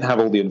 they didn't have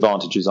all the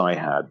advantages I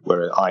had,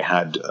 where I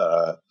had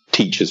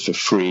teachers for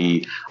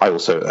free. I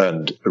also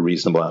earned a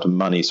reasonable amount of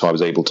money, so I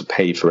was able to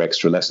pay for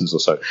extra lessons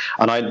or so.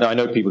 And I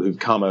know people who've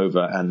come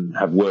over and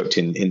have worked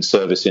in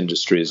service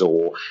industries,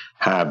 or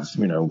have,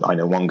 I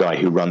know one guy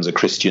who runs a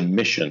Christian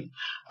mission,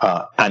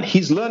 and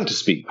he's learned to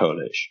speak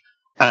Polish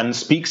and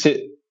speaks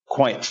it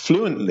quite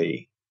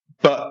fluently,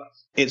 but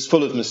it's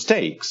full of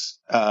mistakes,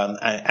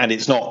 and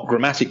it's not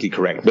grammatically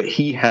correct, but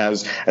he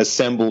has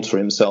assembled for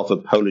himself a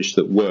Polish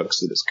that works,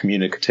 that is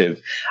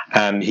communicative,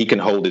 and he can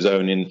hold his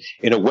own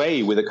in a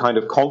way with a kind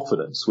of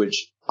confidence,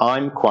 which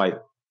I'm quite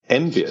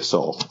envious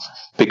of,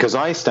 because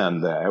I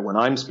stand there when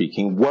I'm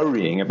speaking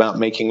worrying about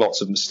making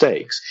lots of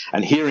mistakes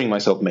and hearing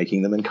myself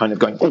making them and kind of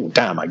going, oh,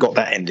 damn, I got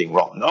that ending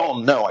wrong. Oh,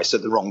 no, I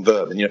said the wrong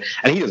verb.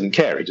 And he doesn't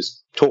care. He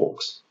just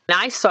talks.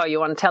 I saw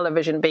you on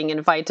television being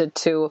invited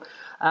to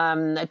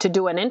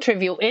do an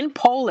interview in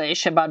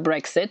Polish about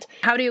Brexit.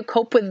 How do you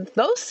cope with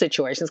those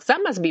situations? Because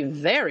that must be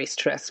very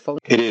stressful.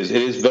 It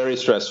is very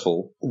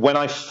stressful. When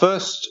I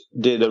first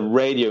did a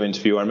radio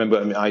interview, I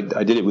remember I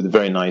did it with a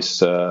very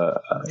nice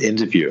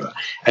interviewer,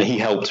 and he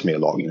helped me a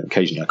lot.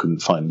 Occasionally I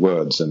couldn't find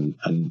words,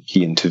 and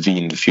he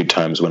intervened a few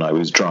times when I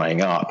was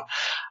drying up.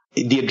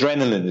 The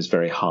adrenaline is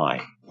very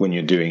high when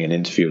you're doing an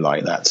interview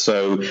like that.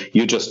 So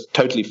you're just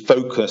totally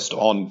focused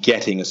on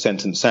getting a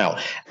sentence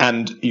out.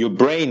 And your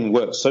brain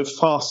works so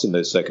fast in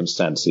those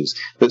circumstances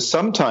that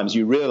sometimes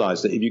you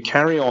realize that if you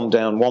carry on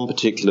down one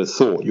particular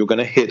thought, you're going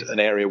to hit an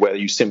area where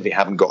you simply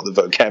haven't got the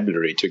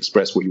vocabulary to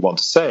express what you want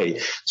to say.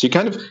 So you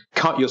kind of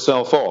cut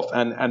yourself off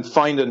and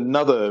find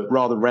another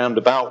rather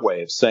roundabout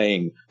way of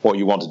saying what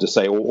you wanted to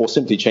say, or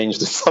simply change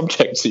the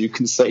subject so you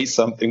can say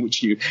something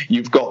which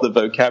you've got the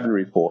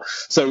vocabulary for.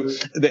 So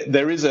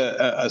there is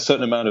a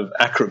certain amount of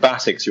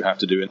acrobatics you have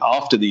to do. And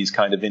after these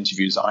kind of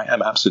interviews, I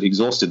am absolutely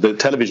exhausted. The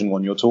television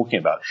one you're talking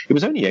about, it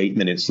was only 8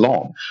 minutes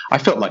long. I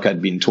felt like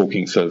I'd been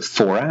talking for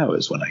 4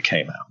 hours when I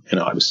came out.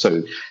 I was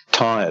so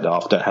tired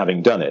after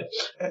having done it,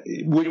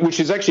 which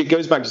is actually, it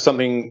goes back to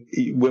something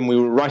when we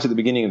were right at the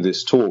beginning of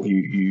this talk,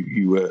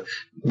 you were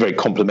very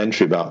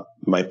complimentary about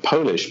my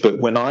Polish, but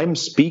when I'm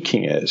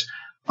speaking it,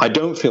 I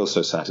don't feel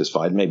so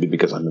satisfied, maybe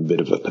because I'm a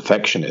bit of a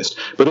perfectionist,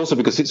 but also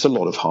because it's a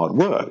lot of hard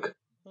work.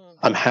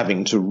 I'm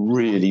having to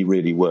really,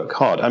 really work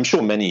hard. I'm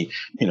sure many,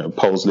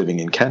 Poles living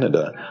in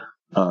Canada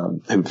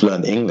who've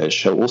learned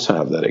English also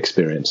have that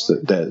experience,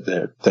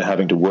 that they're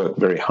having to work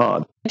very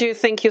hard. Do you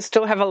think you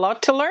still have a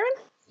lot to learn?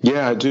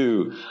 Yeah, I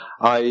do.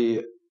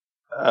 I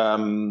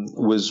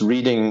was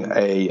reading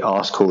an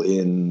article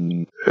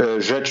in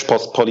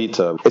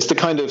Rzeczpospolita. It's the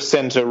kind of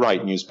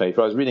center-right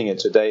newspaper. I was reading it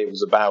today. It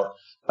was about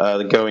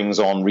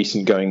the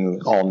recent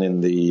goings on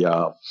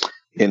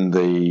in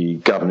the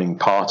governing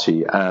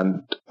party,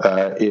 and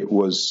it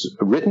was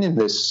written in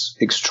this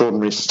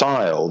extraordinary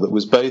style that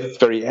was both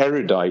very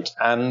erudite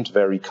and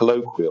very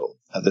colloquial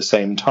at the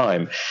same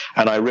time.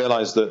 And I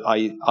realized that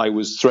I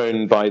was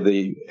thrown by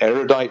the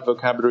erudite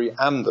vocabulary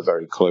and the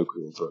very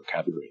colloquial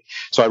vocabulary.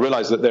 So I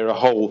realized that there are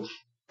whole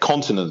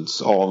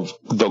continents of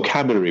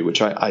vocabulary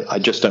which I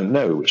just don't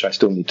know, which I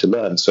still need to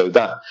learn. So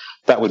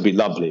that would be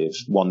lovely if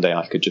one day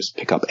I could just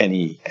pick up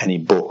any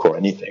book or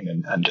anything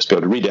and just be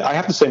able to read it. I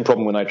have the same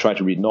problem when I try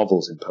to read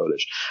novels in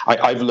Polish.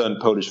 I've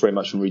learned Polish very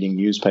much from reading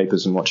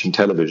newspapers and watching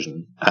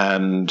television,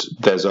 and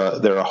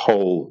there are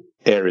whole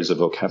areas of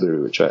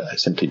vocabulary which I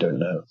simply don't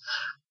know.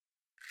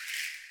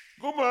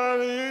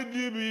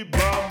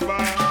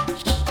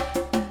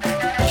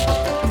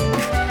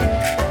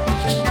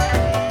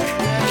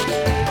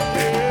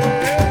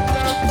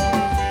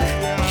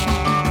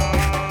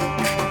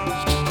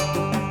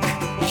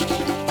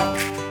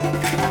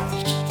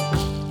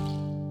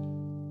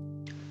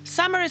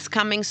 Summer is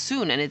coming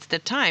soon, and it's the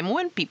time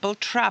when people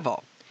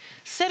travel.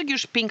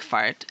 Sergiusz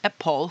Pinkwart, a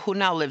Pole who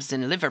now lives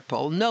in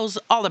Liverpool, knows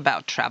all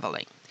about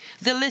traveling.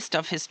 The list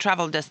of his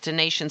travel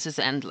destinations is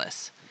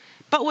endless.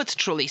 But what's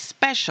truly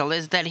special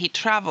is that he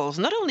travels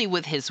not only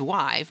with his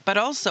wife, but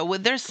also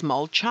with their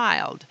small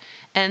child.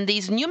 And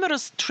these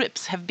numerous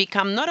trips have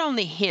become not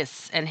only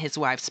his and his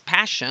wife's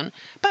passion,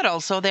 but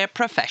also their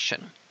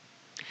profession.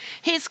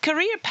 His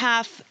career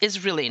path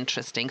is really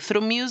interesting.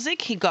 Through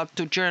music, he got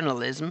to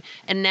journalism,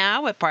 and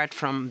now, apart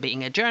from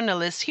being a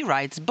journalist, he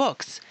writes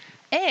books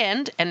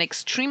and an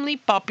extremely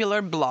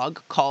popular blog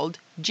called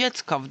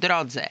Dziecko w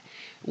Drodze,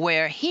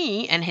 where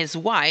he and his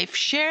wife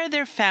share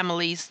their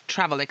family's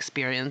travel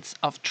experience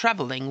of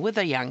traveling with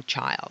a young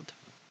child.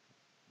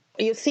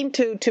 You seem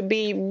to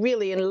be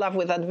really in love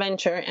with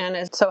adventure, and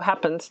it so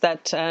happens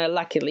that,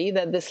 luckily,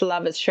 that this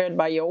love is shared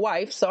by your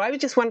wife. So I was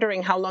just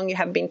wondering how long you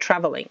have been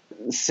traveling.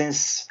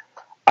 Since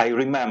I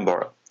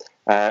remember,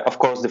 of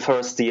course, the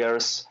first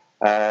years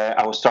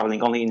I was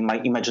traveling only in my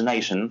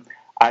imagination.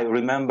 I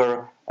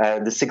remember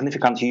the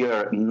significant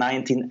year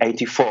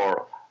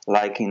 1984,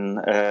 like in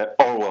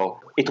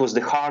Orwell. It was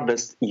the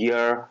hardest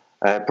year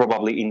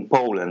probably in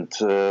Poland,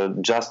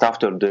 just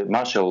after the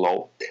martial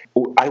law.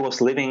 I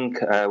was living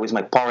with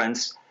my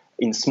parents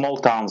in small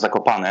town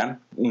Zakopane.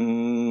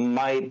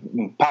 My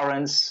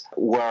parents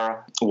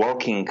were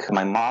working,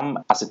 my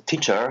mom as a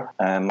teacher,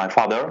 my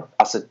father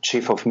as a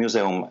chief of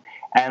museum,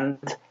 and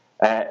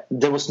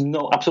there was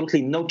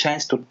absolutely no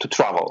chance to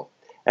travel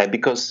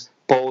because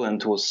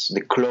Poland was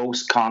the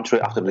closed country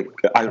after the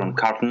Iron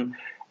Curtain.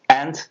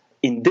 And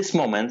in this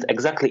moment,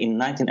 exactly in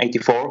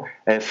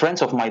 1984,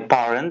 friends of my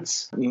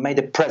parents made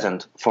a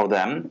present for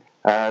them.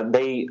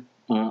 They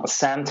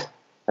sent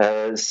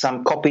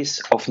some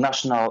copies of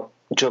National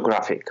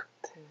Geographic.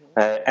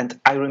 And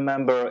I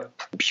remember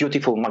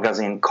beautiful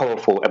magazine,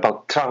 colorful,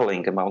 about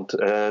traveling, about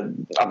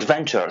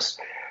adventures.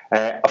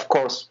 Of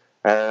course,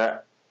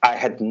 I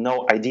had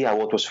no idea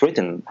what was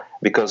written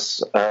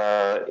because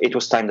it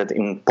was time that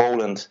in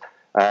Poland,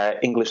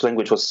 English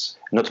language was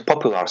not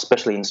popular,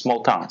 especially in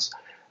small towns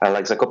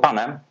like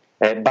Zakopane.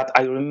 But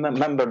I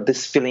remember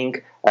this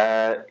feeling,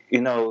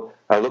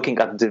 looking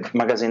at the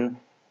magazine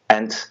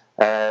and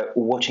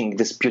watching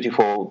these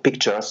beautiful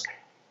pictures,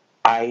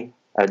 I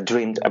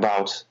dreamed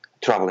about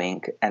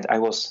traveling, and I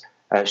was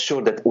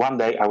sure that one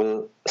day I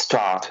will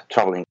start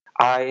traveling.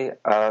 I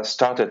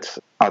started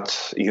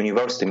at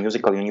university,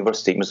 musical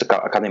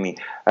academy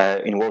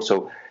in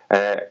Warsaw.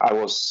 I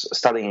was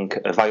studying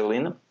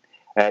violin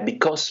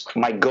because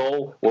my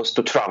goal was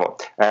to travel.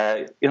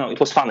 It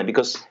was funny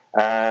because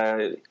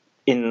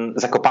in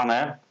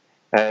Zakopane,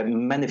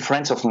 many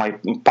friends of my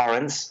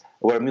parents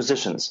were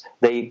musicians.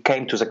 They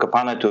came to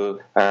Zakopane to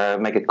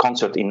make a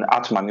concert in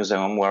Atma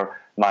Museum, where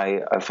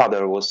my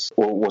father was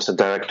a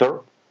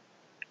director.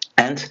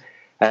 And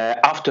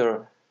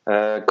after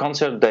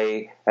concert,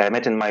 they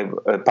met in my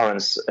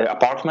parents'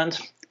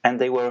 apartment, and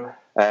they were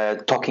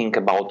talking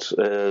about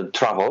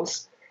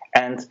travels.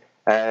 And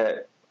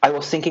I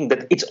was thinking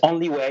that it's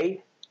only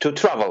way to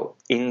travel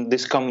in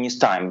this communist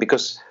time,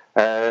 because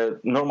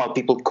normal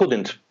people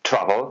couldn't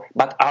travel,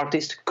 but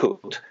artists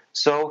could.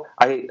 So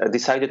I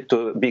decided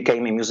to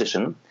become a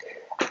musician,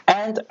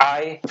 and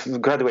I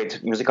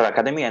graduated musical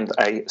academy, and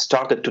I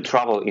started to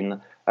travel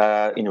in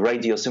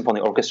radio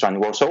symphony orchestra in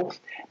Warsaw.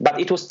 But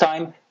it was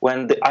time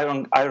when the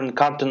iron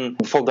curtain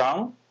fell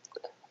down,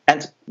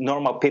 and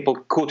normal people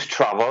could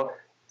travel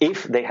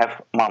if they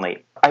have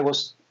money. I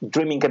was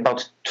dreaming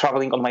about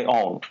traveling on my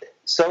own,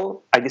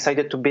 so I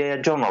decided to be a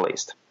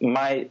journalist.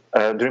 My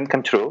dream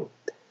came true.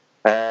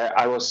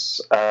 I was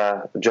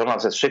a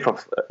journalist as chief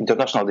of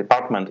international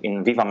department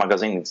in Viva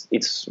magazine.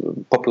 It's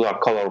popular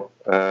color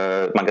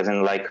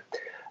magazine like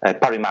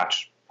Paris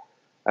Match.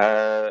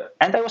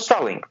 And I was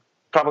traveling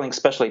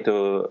especially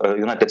to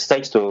United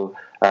States, to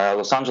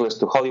Los Angeles,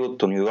 to Hollywood,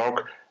 to New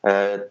York,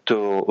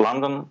 to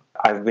London.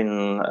 I've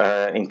been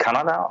in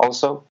Canada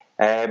also.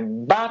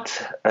 But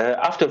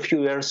after a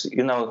few years,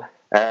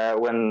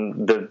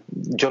 when the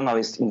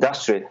journalist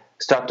industry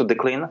started to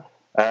decline,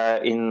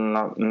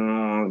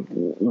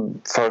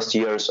 in first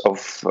years of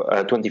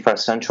 21st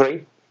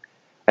century,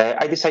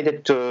 I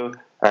decided to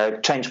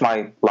change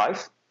my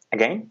life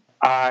again.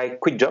 I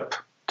quit job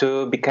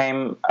to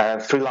become a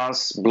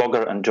freelance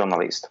blogger and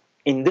journalist.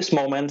 In this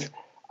moment,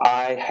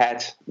 I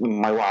had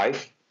my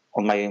wife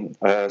on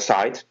my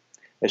side.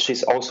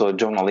 She's also a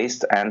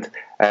journalist, and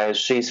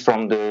she's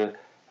from the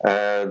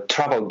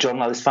travel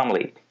journalist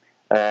family.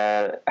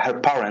 Her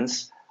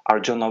parents are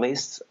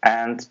journalists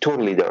and tour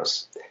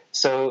leaders.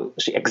 So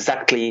she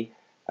exactly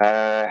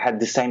had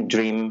the same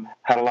dream.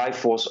 Her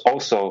life was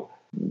also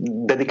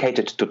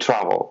dedicated to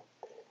travel.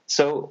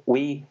 So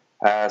we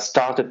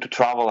started to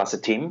travel as a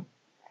team.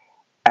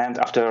 And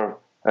after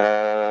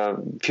a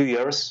few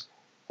years,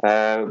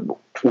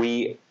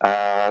 we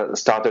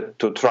started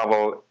to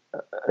travel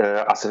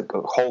as a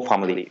whole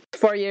family.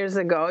 4 years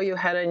ago, you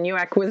had a new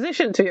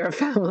acquisition to your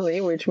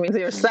family, which means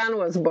your son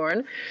was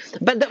born.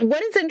 But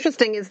what is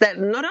interesting is that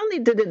not only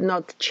did it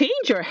not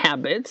change your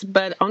habits,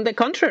 but on the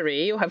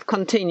contrary, you have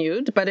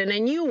continued, but in a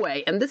new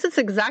way. And this is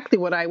exactly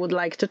what I would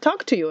like to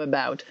talk to you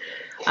about.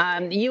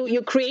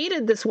 You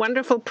created this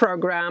wonderful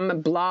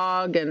program,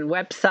 blog and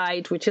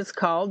website, which is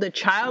called The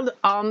Child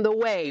on the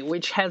Way,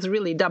 which has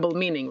really double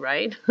meaning,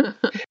 right?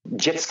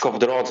 Dziecko w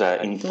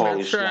drodze in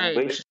Polish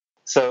language.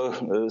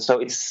 So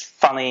it's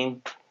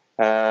funny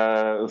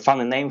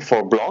name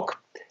for blog,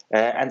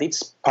 and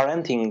it's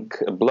parenting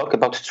blog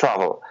about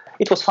travel.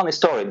 It was funny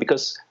story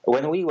because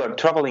when we were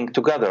traveling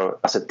together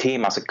as a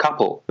team, as a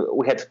couple,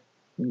 we had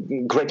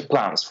great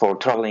plans for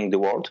traveling the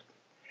world.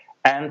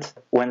 And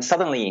when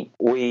suddenly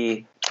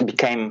we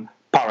became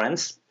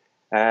parents,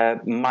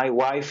 my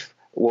wife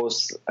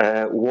was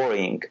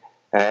worrying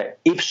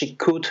if she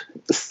could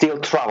still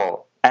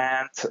travel.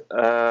 And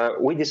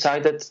we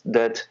decided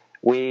that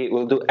we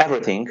will do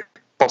everything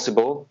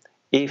possible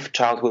if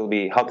child will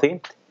be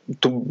healthy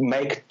to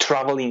make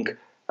traveling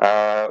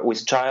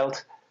with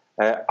child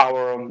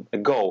our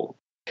goal.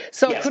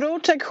 So yes.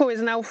 Kruczek, who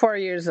is now 4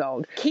 years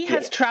old, he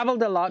has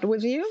traveled a lot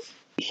with you?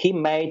 He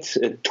made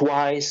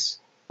twice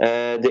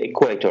the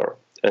equator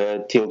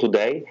till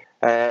today.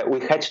 We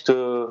had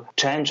to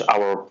change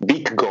our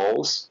big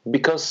goals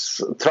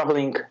because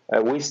traveling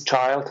with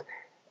child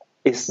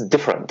is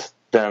different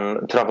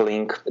than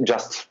traveling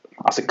just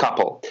as a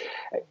couple.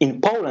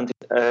 In Poland,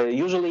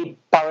 usually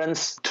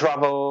parents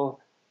travel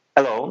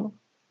alone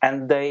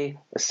and they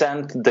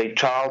send their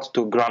child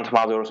to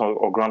grandmothers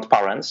or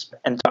grandparents.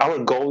 And our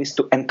goal is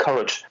to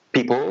encourage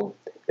people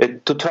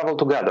to travel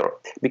together,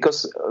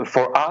 because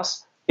for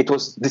us, it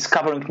was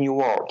discovering new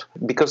world.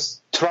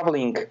 Because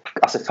traveling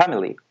as a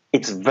family,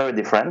 it's very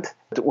different.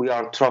 We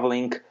are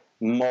traveling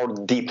more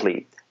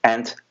deeply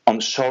and on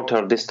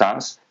shorter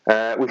distance.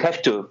 We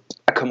have to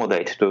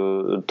accommodate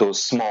to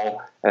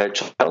small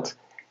child.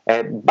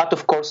 But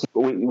of course,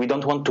 we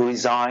don't want to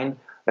resign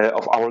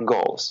of our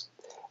goals.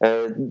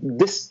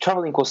 This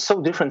traveling was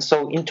so different,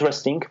 so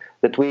interesting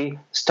that we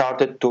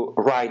started to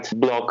write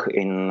blog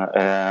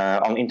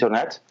on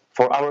internet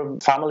for our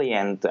family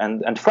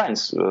and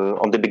friends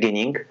on the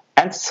beginning.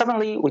 And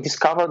suddenly we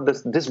discovered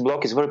that this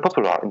blog is very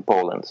popular in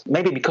Poland.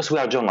 Maybe because we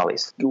are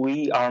journalists.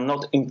 We are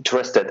not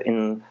interested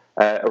in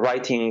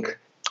writing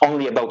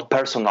only about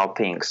personal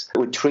things.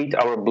 We treat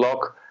our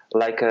blog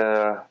like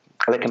a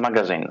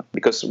magazine,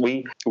 because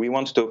we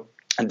want to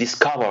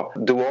discover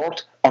the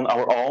world on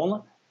our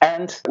own,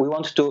 and we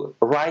want to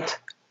write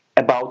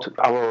about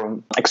our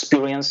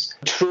experience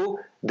through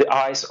the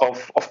eyes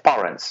of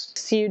parents.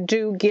 So you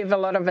do give a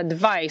lot of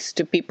advice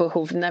to people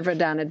who've never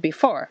done it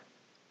before.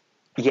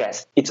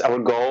 Yes, it's our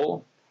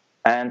goal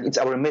and it's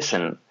our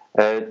mission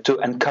to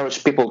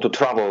encourage people to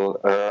travel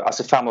as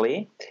a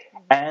family,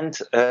 and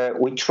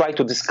we try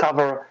to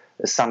discover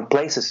some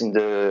places in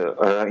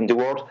the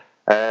world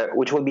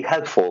which will be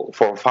helpful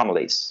for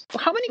families.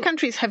 How many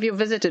countries have you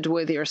visited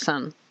with your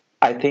son?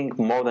 I think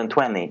more than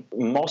 20.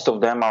 Most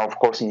of them are, of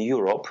course, in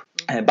Europe,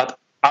 but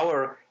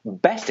our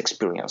best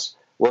experience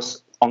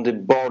was on the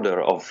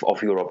border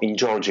of Europe, in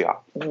Georgia.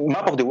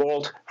 Map of the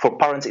world for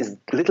parents is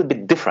a little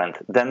bit different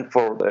than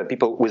for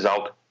people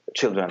without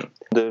children.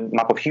 The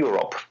map of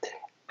Europe.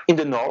 In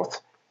the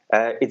north,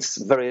 it's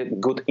very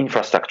good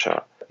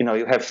infrastructure.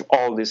 You have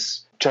all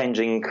these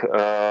changing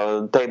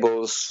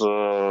tables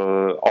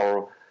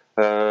or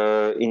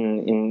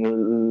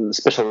in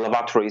special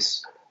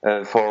lavatories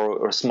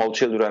for small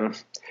children.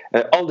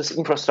 All this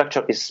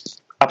infrastructure is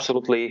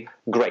absolutely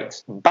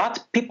great,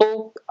 but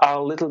people are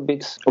a little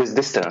bit with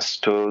distance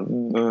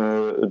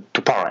to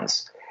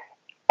parents.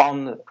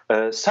 On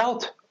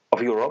south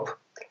of Europe,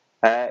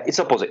 it's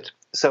opposite.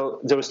 So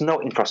there is no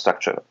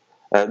infrastructure.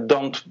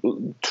 Don't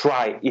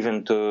try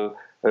even to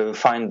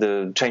find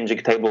the changing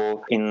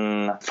table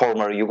in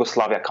former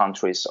Yugoslavia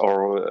countries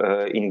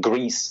or in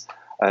Greece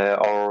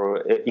or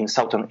in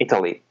southern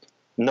Italy.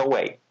 No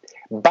way.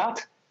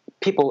 But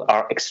people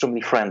are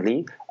extremely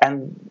friendly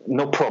and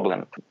no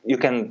problem. You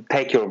can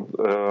take your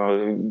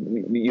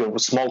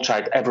small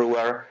child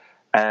everywhere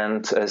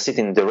and sit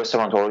in the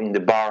restaurant or in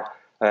the bar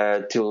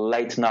till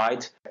late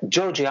night.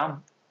 Georgia,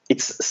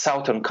 it's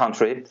southern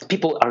country.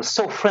 People are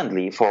so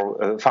friendly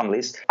for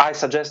families. I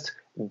suggest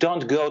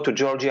don't go to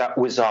Georgia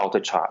without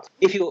a child.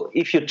 If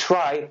you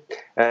try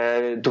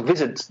to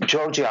visit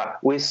Georgia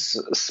with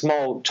a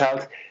small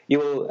child, you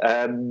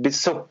will be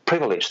so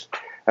privileged.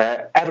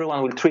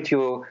 Everyone will treat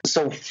you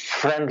so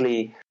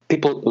friendly.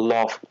 People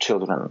love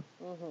children.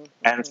 Mm-hmm.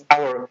 And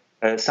our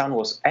son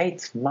was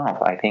 8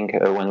 months, I think,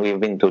 when we've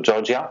been to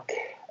Georgia.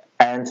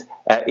 And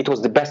it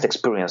was the best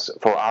experience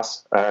for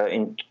us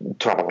in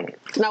traveling.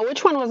 Now,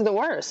 which one was the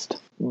worst?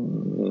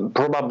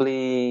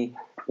 Probably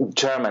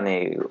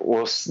Germany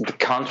was the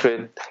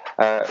country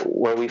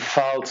where we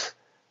felt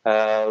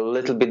a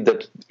little bit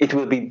that it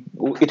would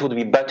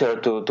be better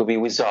to be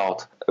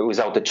without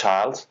a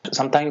child.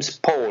 Sometimes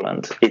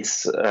Poland,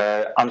 it's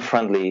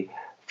unfriendly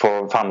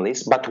for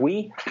families, but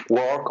we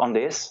work on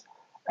this,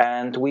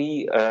 and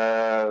we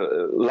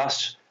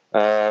last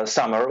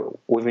summer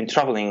we've been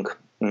traveling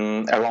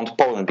around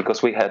Poland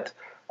because we had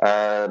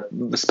a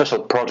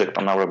special project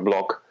on our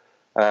blog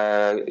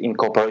in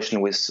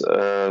cooperation with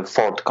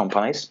Ford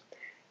companies.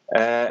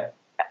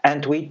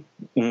 And we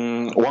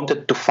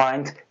wanted to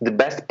find the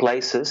best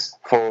places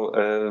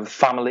for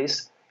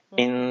families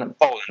in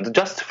Poland,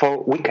 just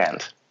for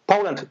weekend.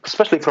 Poland,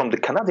 especially from the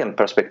Canadian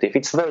perspective,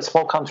 it's a very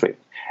small country,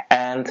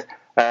 and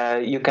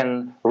you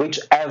can reach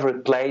every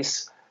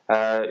place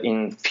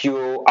in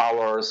few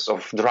hours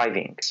of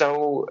driving.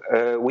 So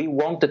we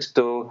wanted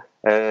to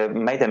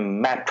make a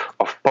map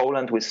of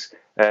Poland with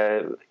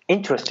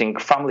interesting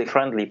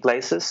family-friendly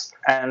places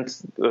and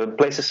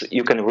places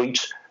you can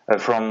reach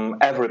from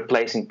every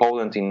place in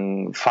Poland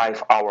in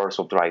 5 hours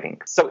of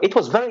driving. So it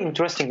was very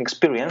interesting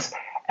experience,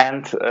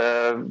 and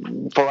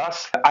for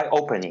us,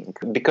 eye-opening,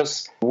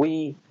 because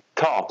we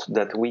thought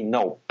that we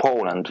know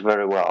Poland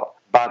very well,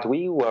 but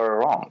we were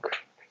wrong.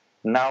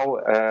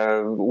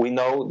 Now we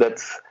know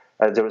that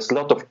there is a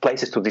lot of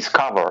places to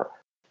discover.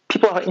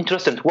 People are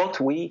interested what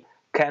we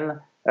can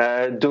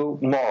do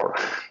more.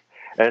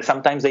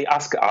 Sometimes they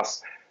ask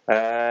us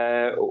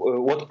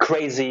what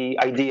crazy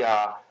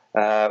idea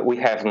we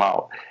have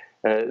now.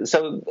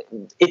 So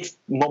it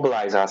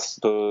mobilizes us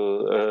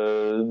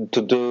to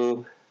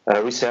do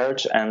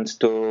research and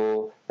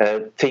to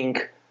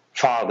think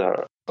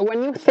further.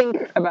 When you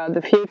think about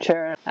the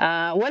future,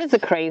 what is the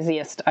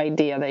craziest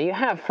idea that you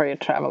have for your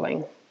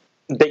traveling?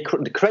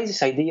 The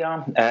craziest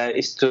idea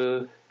is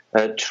to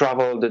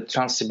travel the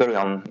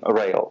Trans-Siberian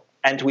Rail.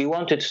 And we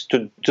wanted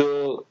to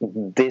do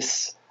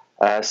this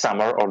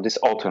summer or this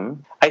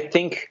autumn. I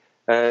think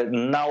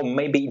now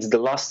maybe it's the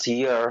last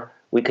year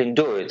we can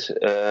do it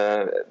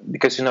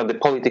because, the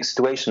political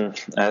situation,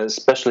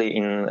 especially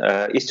in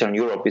Eastern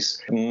Europe,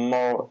 is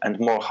more and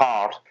more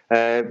hard.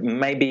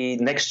 Maybe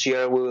next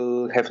year we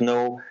will have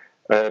no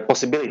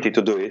possibility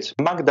to do it.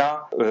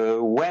 Magda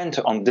went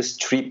on this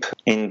trip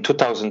in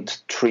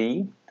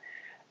 2003,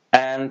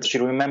 and she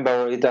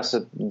remembered it as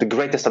the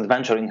greatest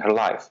adventure in her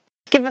life.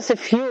 Give us a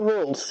few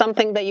rules,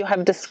 something that you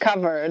have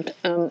discovered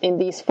in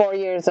these 4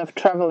 years of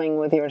traveling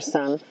with your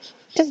son.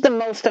 Just the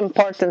most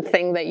important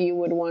thing that you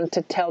would want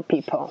to tell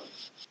people.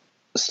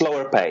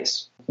 Slower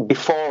pace.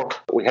 Before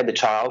we had the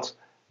child,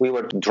 we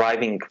were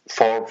driving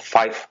 4,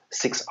 5,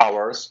 6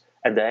 hours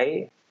a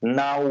day.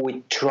 Now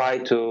we try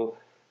to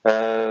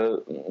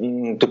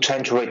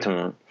change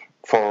rhythm.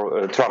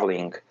 for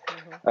traveling.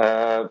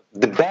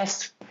 The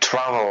best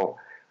travel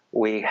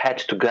we had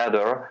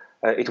together,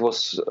 it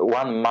was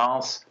 1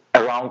 month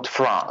around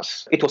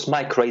France. It was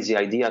my crazy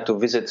idea to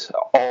visit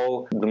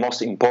all the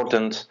most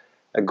important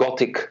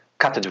Gothic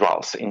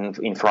cathedrals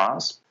in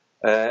France.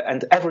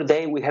 And every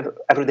day we have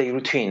everyday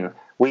routine.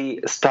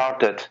 We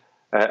started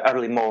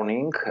early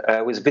morning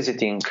with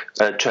visiting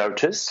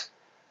churches.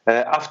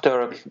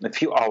 After a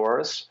few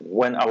hours,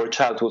 when our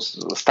child was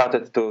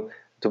started to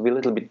be a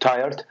little bit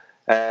tired,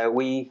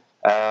 we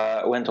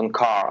went on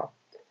car,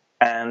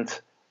 and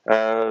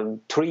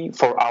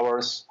 3-4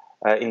 hours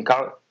in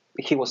car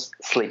he was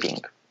sleeping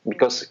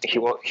because he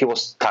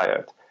was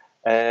tired.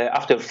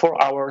 After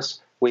 4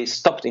 hours, we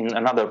stopped in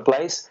another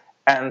place,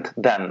 and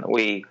then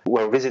we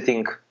were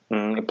visiting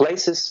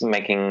places,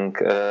 making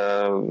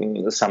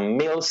some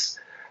meals,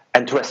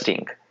 and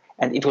resting.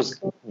 And it was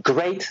a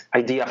great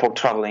idea for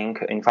traveling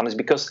in families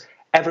because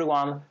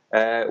everyone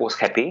was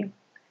happy.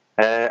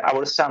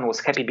 Our son was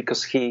happy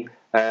because he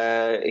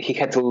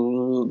had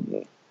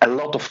a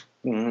lot of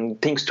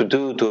things to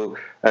do,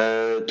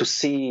 to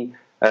see,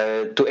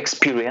 to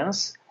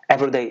experience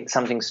every day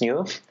something's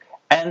new,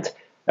 and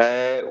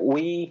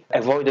we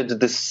avoided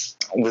this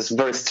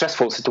very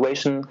stressful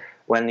situation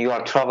when you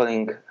are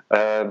traveling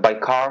by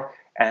car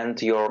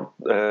and your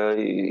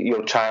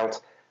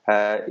child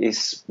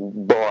is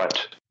bored.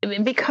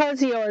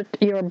 Because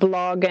your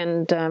blog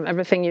and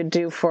everything you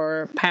do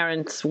for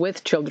parents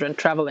with children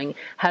traveling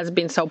has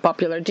been so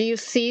popular, do you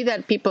see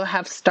that people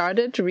have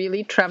started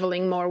really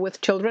traveling more with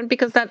children?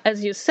 Because that,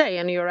 as you say,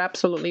 and you're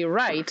absolutely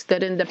right,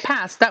 that in the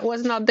past that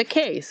was not the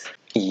case.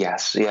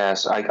 Yes,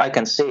 I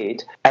can see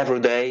it every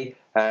day.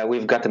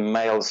 We've got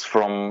mails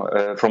from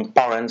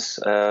parents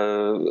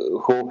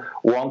who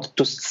want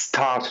to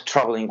start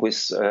traveling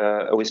with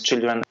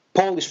children.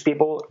 Polish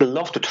people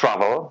love to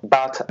travel,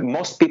 but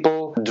most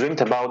people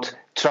dreamed about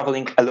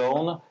traveling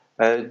alone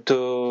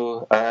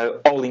to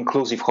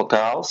all-inclusive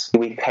hotels.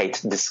 We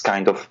hate this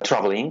kind of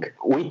traveling.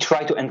 We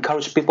try to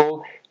encourage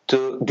people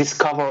to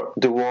discover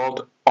the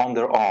world on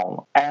their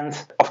own. And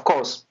of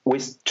course,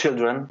 with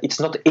children, it's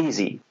not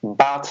easy,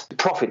 but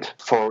profit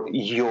for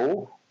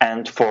you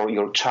and for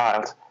your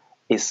child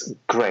is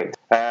great.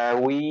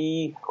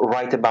 We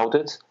write about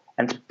it,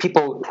 and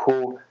people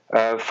who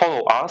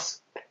follow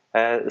us,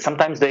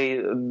 sometimes they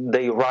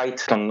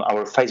write on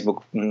our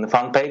Facebook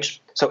fan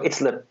page. So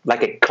it's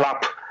like a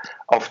club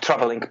of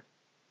traveling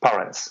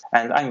parents.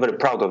 And I'm very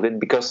proud of it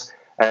because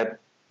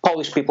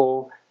Polish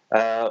people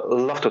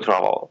love to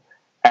travel.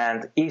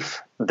 And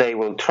if they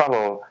will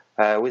travel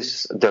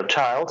with their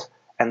child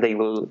and they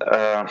will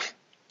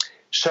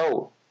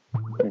show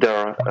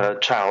their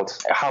child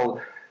how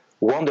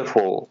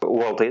wonderful the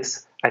world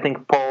is, I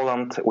think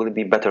Poland will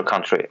be a better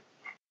country.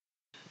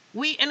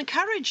 We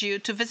encourage you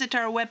to visit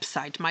our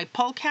website,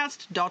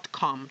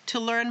 mypolcast.com, to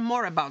learn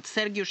more about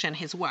Sergiusz and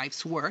his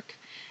wife's work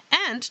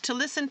and to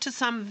listen to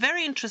some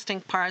very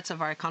interesting parts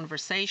of our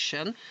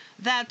conversation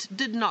that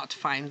did not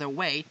find their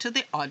way to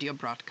the audio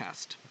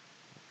broadcast.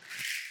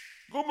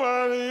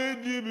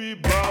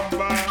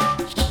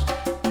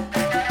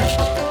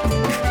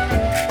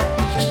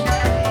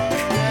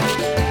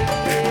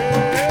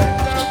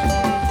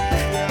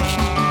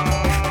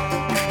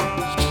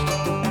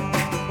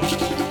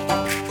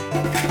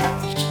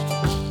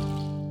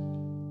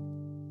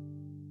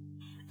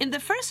 In the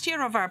first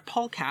year of our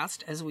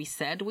podcast, as we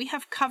said, we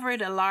have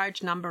covered a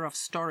large number of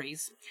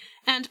stories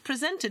and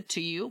presented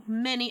to you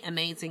many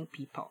amazing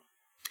people.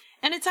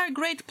 And it's our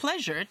great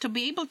pleasure to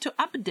be able to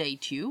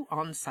update you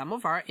on some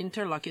of our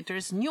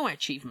interlocutors' new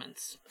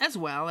achievements, as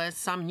well as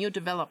some new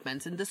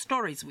developments in the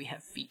stories we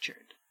have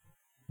featured.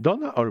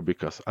 Donna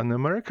Orbikas, an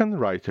American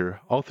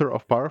writer, author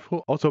of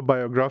powerful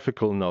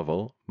autobiographical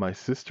novel, My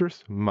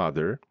Sister's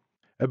Mother,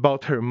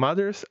 about her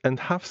mother's and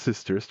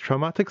half-sister's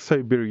traumatic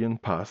Siberian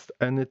past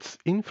and its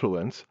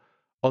influence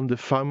on the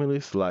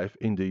family's life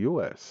in the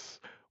U.S.,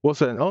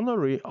 was an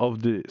honoree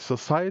of the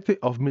Society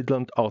of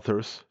Midland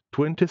Authors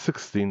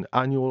 2016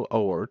 Annual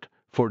Award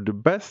for the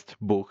Best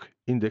Book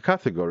in the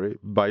category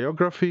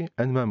Biography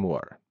and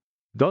Memoir.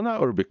 Donna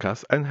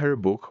Orbikas and her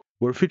book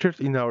were featured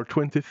in our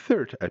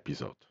 23rd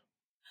episode.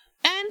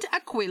 And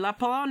Aquila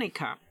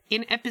Polonica.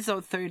 In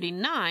episode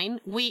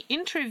 39, we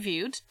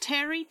interviewed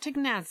Terry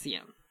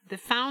Tegnazian, the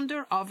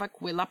founder of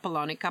Aquila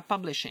Polonica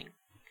Publishing,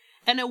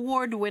 an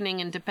award-winning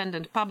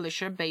independent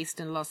publisher based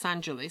in Los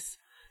Angeles,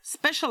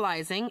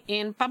 specializing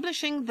in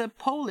publishing the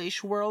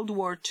Polish World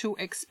War II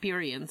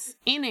experience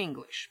in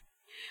English.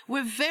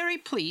 We're very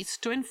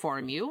pleased to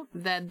inform you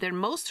that their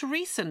most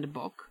recent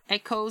book,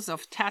 Echoes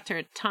of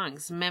Tattered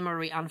Tongues,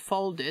 Memory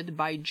Unfolded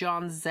by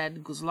John Z.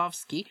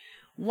 Guzlowski,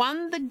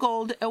 won the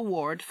Gold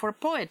Award for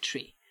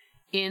Poetry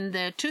in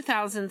the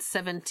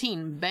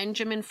 2017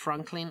 Benjamin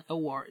Franklin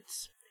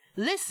Awards.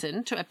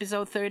 Listen to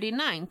episode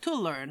 39 to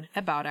learn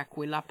about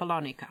Aquila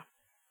Polonica.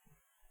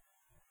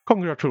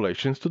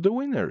 Congratulations to the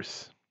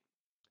winners!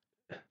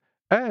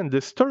 And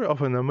the story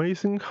of an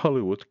amazing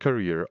Hollywood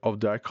career of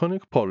the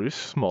iconic Polish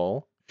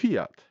small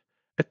Fiat.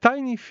 A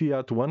tiny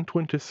Fiat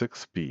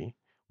 126p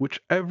which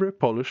every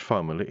Polish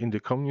family in the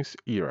communist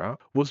era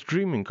was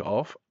dreaming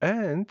of,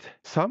 and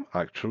some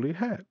actually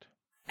had.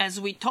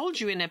 As we told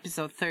you in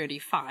episode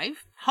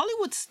 35,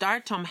 Hollywood star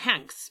Tom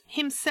Hanks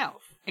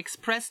himself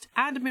expressed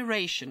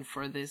admiration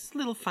for this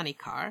little funny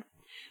car,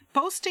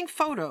 posting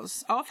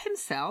photos of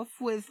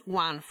himself with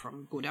one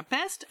from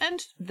Budapest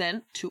and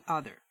then two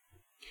other.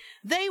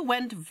 They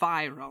went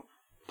viral.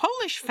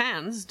 Polish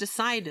fans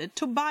decided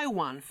to buy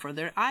one for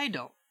their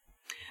idol.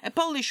 A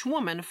Polish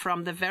woman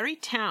from the very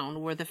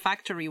town where the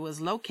factory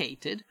was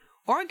located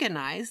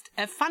organized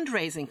a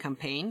fundraising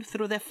campaign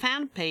through the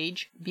fan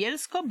page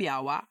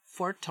Bielsko-Biała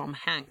for Tom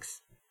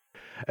Hanks.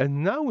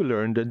 And now we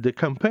learn that the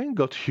campaign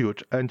got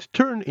huge and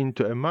turned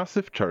into a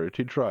massive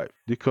charity drive.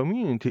 The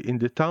community in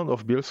the town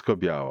of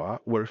Bielsko-Biała,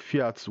 where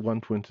Fiat's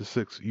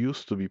 126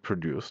 used to be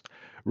produced,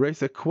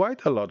 raised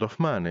quite a lot of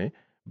money,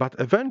 but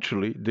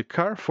eventually the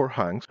car for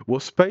Hanks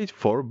was paid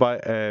for by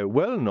a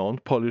well-known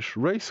Polish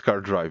race car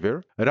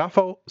driver,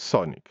 Rafał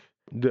Sonik.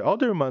 The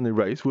other money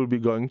raised will be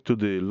going to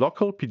the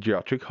local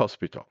pediatric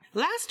hospital.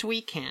 Last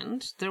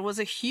weekend, there was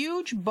a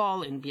huge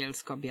ball in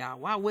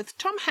Bielsko-Biała with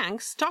Tom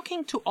Hanks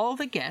talking to all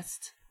the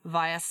guests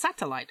via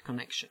satellite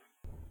connection.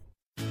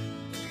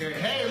 Okay,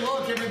 hey,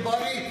 look,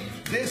 everybody,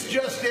 this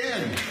just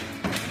in.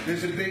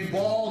 There's a big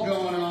ball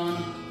going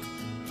on.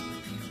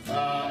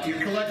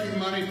 You're collecting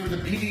money for the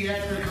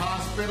pediatric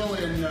hospital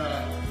in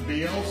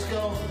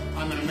Bielsko.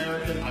 I'm an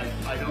American.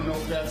 I don't know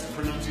if that's the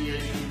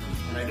pronunciation,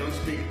 and I don't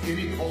speak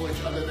any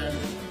Polish other than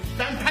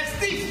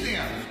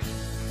fantastycznie.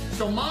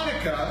 So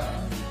Monica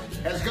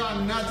has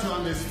gone nuts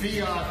on this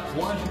Fiat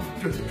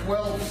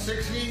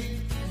 1260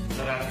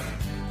 that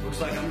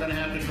looks like I'm going to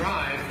have to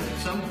drive at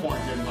some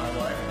point in my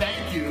life.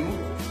 Thank you.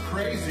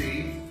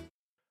 Crazy.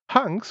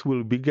 Hanks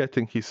will be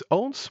getting his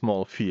own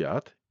small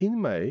Fiat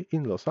in May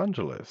in Los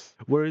Angeles,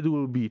 where it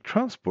will be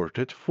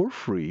transported for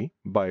free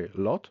by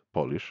LOT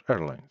Polish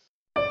Airlines.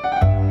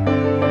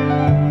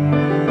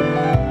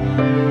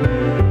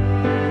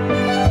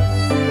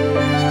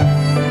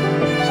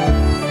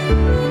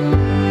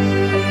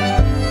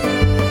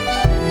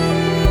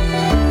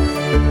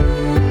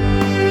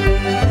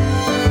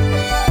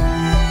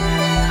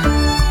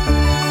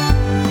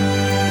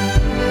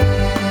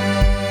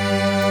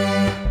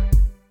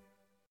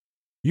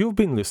 You've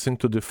been listening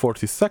to the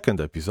 42nd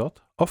episode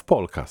of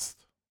Polcast.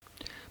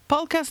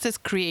 Polcast is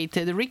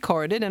created,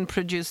 recorded and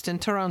produced in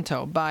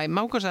Toronto by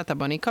Małgorzata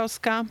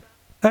Bonikowska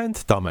and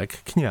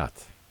Tomek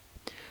Kniat.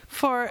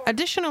 For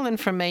additional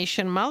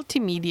information,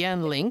 multimedia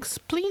and links,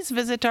 please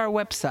visit our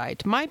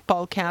website,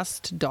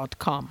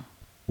 mypolcast.com.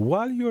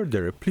 While you're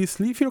there, please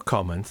leave your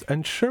comments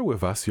and share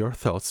with us your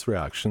thoughts,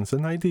 reactions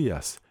and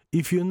ideas.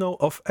 If you know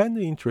of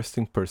any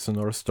interesting person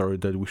or story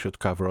that we should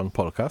cover on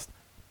Polcast,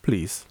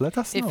 please let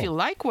us know. If you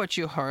like what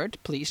you heard,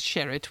 please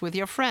share it with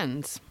your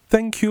friends.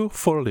 Thank you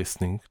for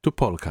listening to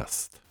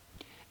Polcast.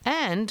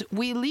 And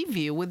we leave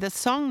you with a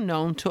song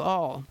known to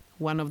all,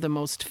 one of the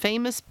most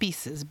famous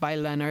pieces by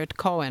Leonard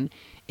Cohen,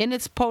 in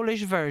its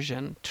Polish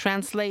version,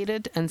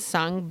 translated and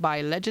sung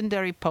by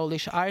legendary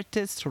Polish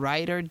artist,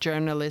 writer,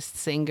 journalist,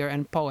 singer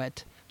and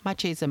poet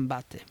Maciej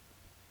Zębaty.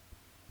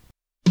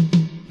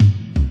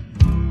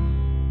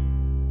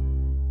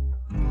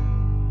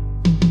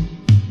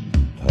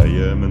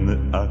 Tajemny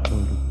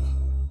akord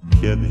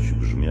kiedyś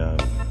brzmiał,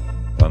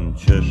 Pan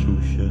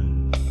cieszył się,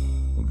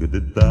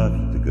 gdy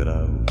Dawid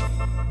grał,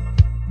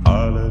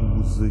 ale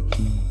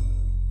muzyki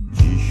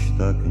dziś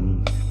tak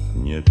nikt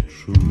nie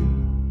czuje.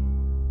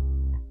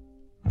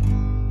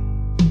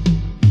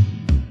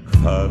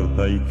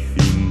 Kwarta i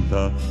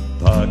kwinta,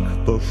 tak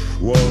to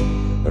szło,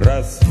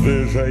 raz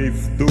wyżej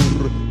w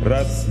dur,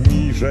 raz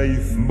niżej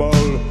w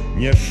mol,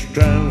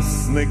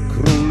 nieszczęsny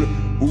król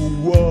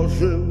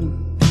ułożył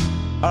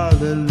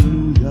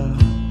Alleluja.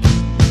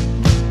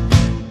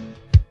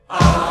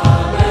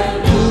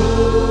 Alleluja.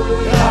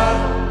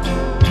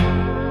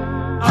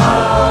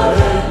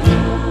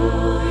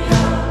 Alleluja.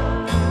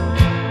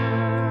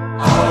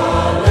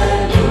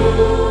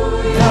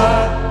 Alleluja.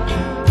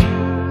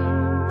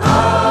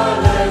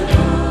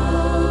 Alleluja.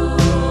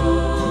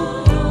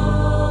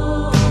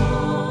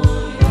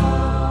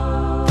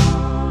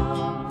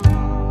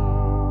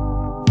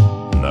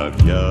 Na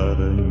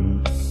wiarę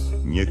nic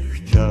nie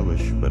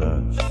chciałeś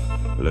brać,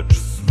 lecz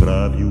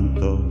sprawił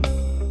to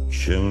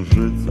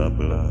księżyca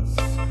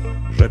blask,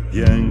 że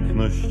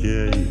piękność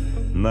jej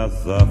na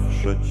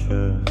zawsze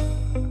cię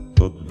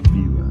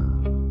odbiła.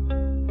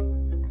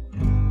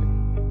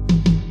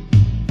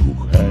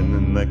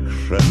 Kuchenne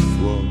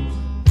krzesło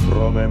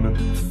tronem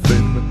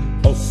twym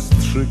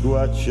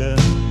ostrzygła cię,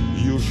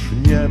 już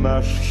nie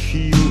masz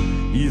sił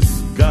i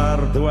z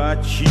gardła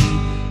ci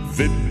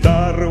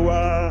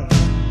wydarła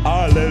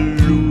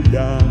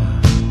Alleluja.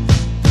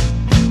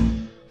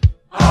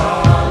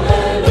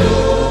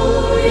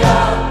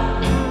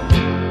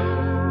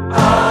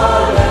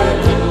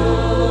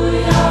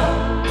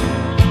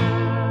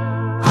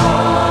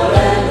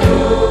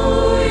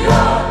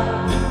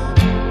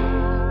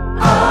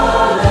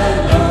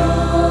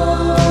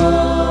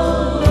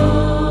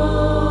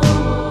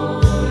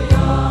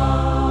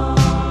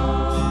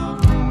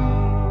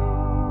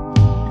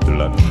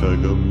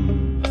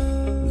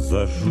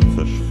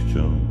 zarzucasz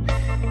wciąż,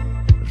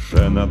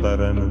 że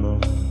nadaremno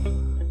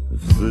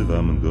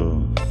wzywam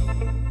go.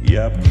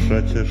 Ja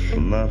przecież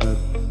nawet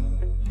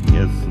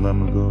nie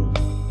znam go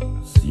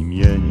z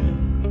imienia.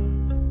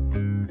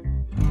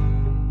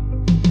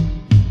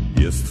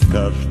 Jest w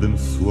każdym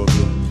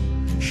słowie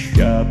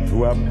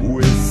światła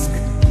błysk,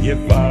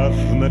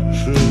 nieważne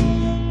czy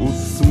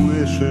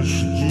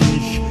usłyszysz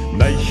dziś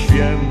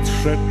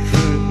najświętsze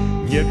czy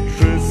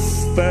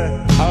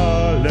nieczyste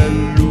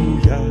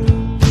Alleluja.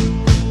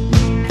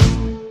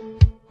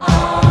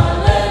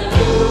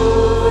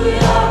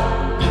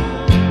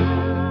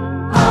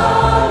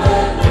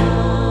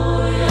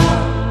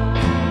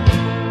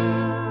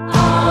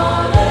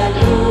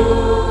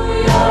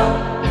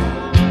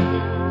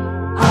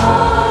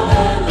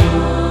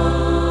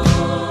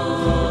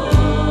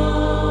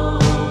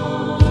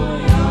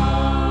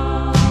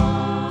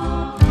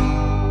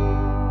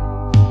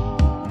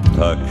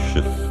 Tak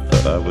się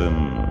starałem,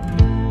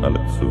 ale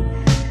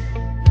cóż,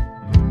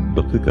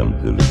 dotykam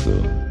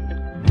tylko,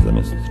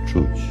 zamiast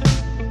czuć.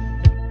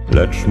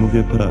 Lecz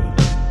mówię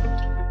prawdę,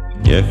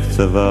 nie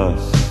chcę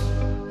was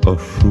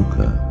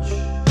oszukać.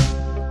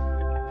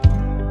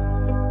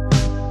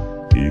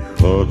 I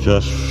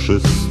chociaż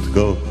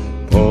wszystko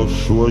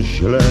poszło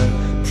źle,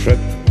 przed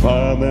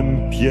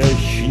Panem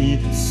pieśni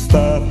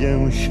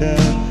stawię się,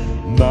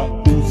 na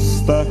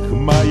ustach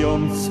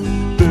mając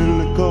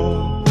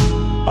tylko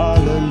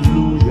Alleluja.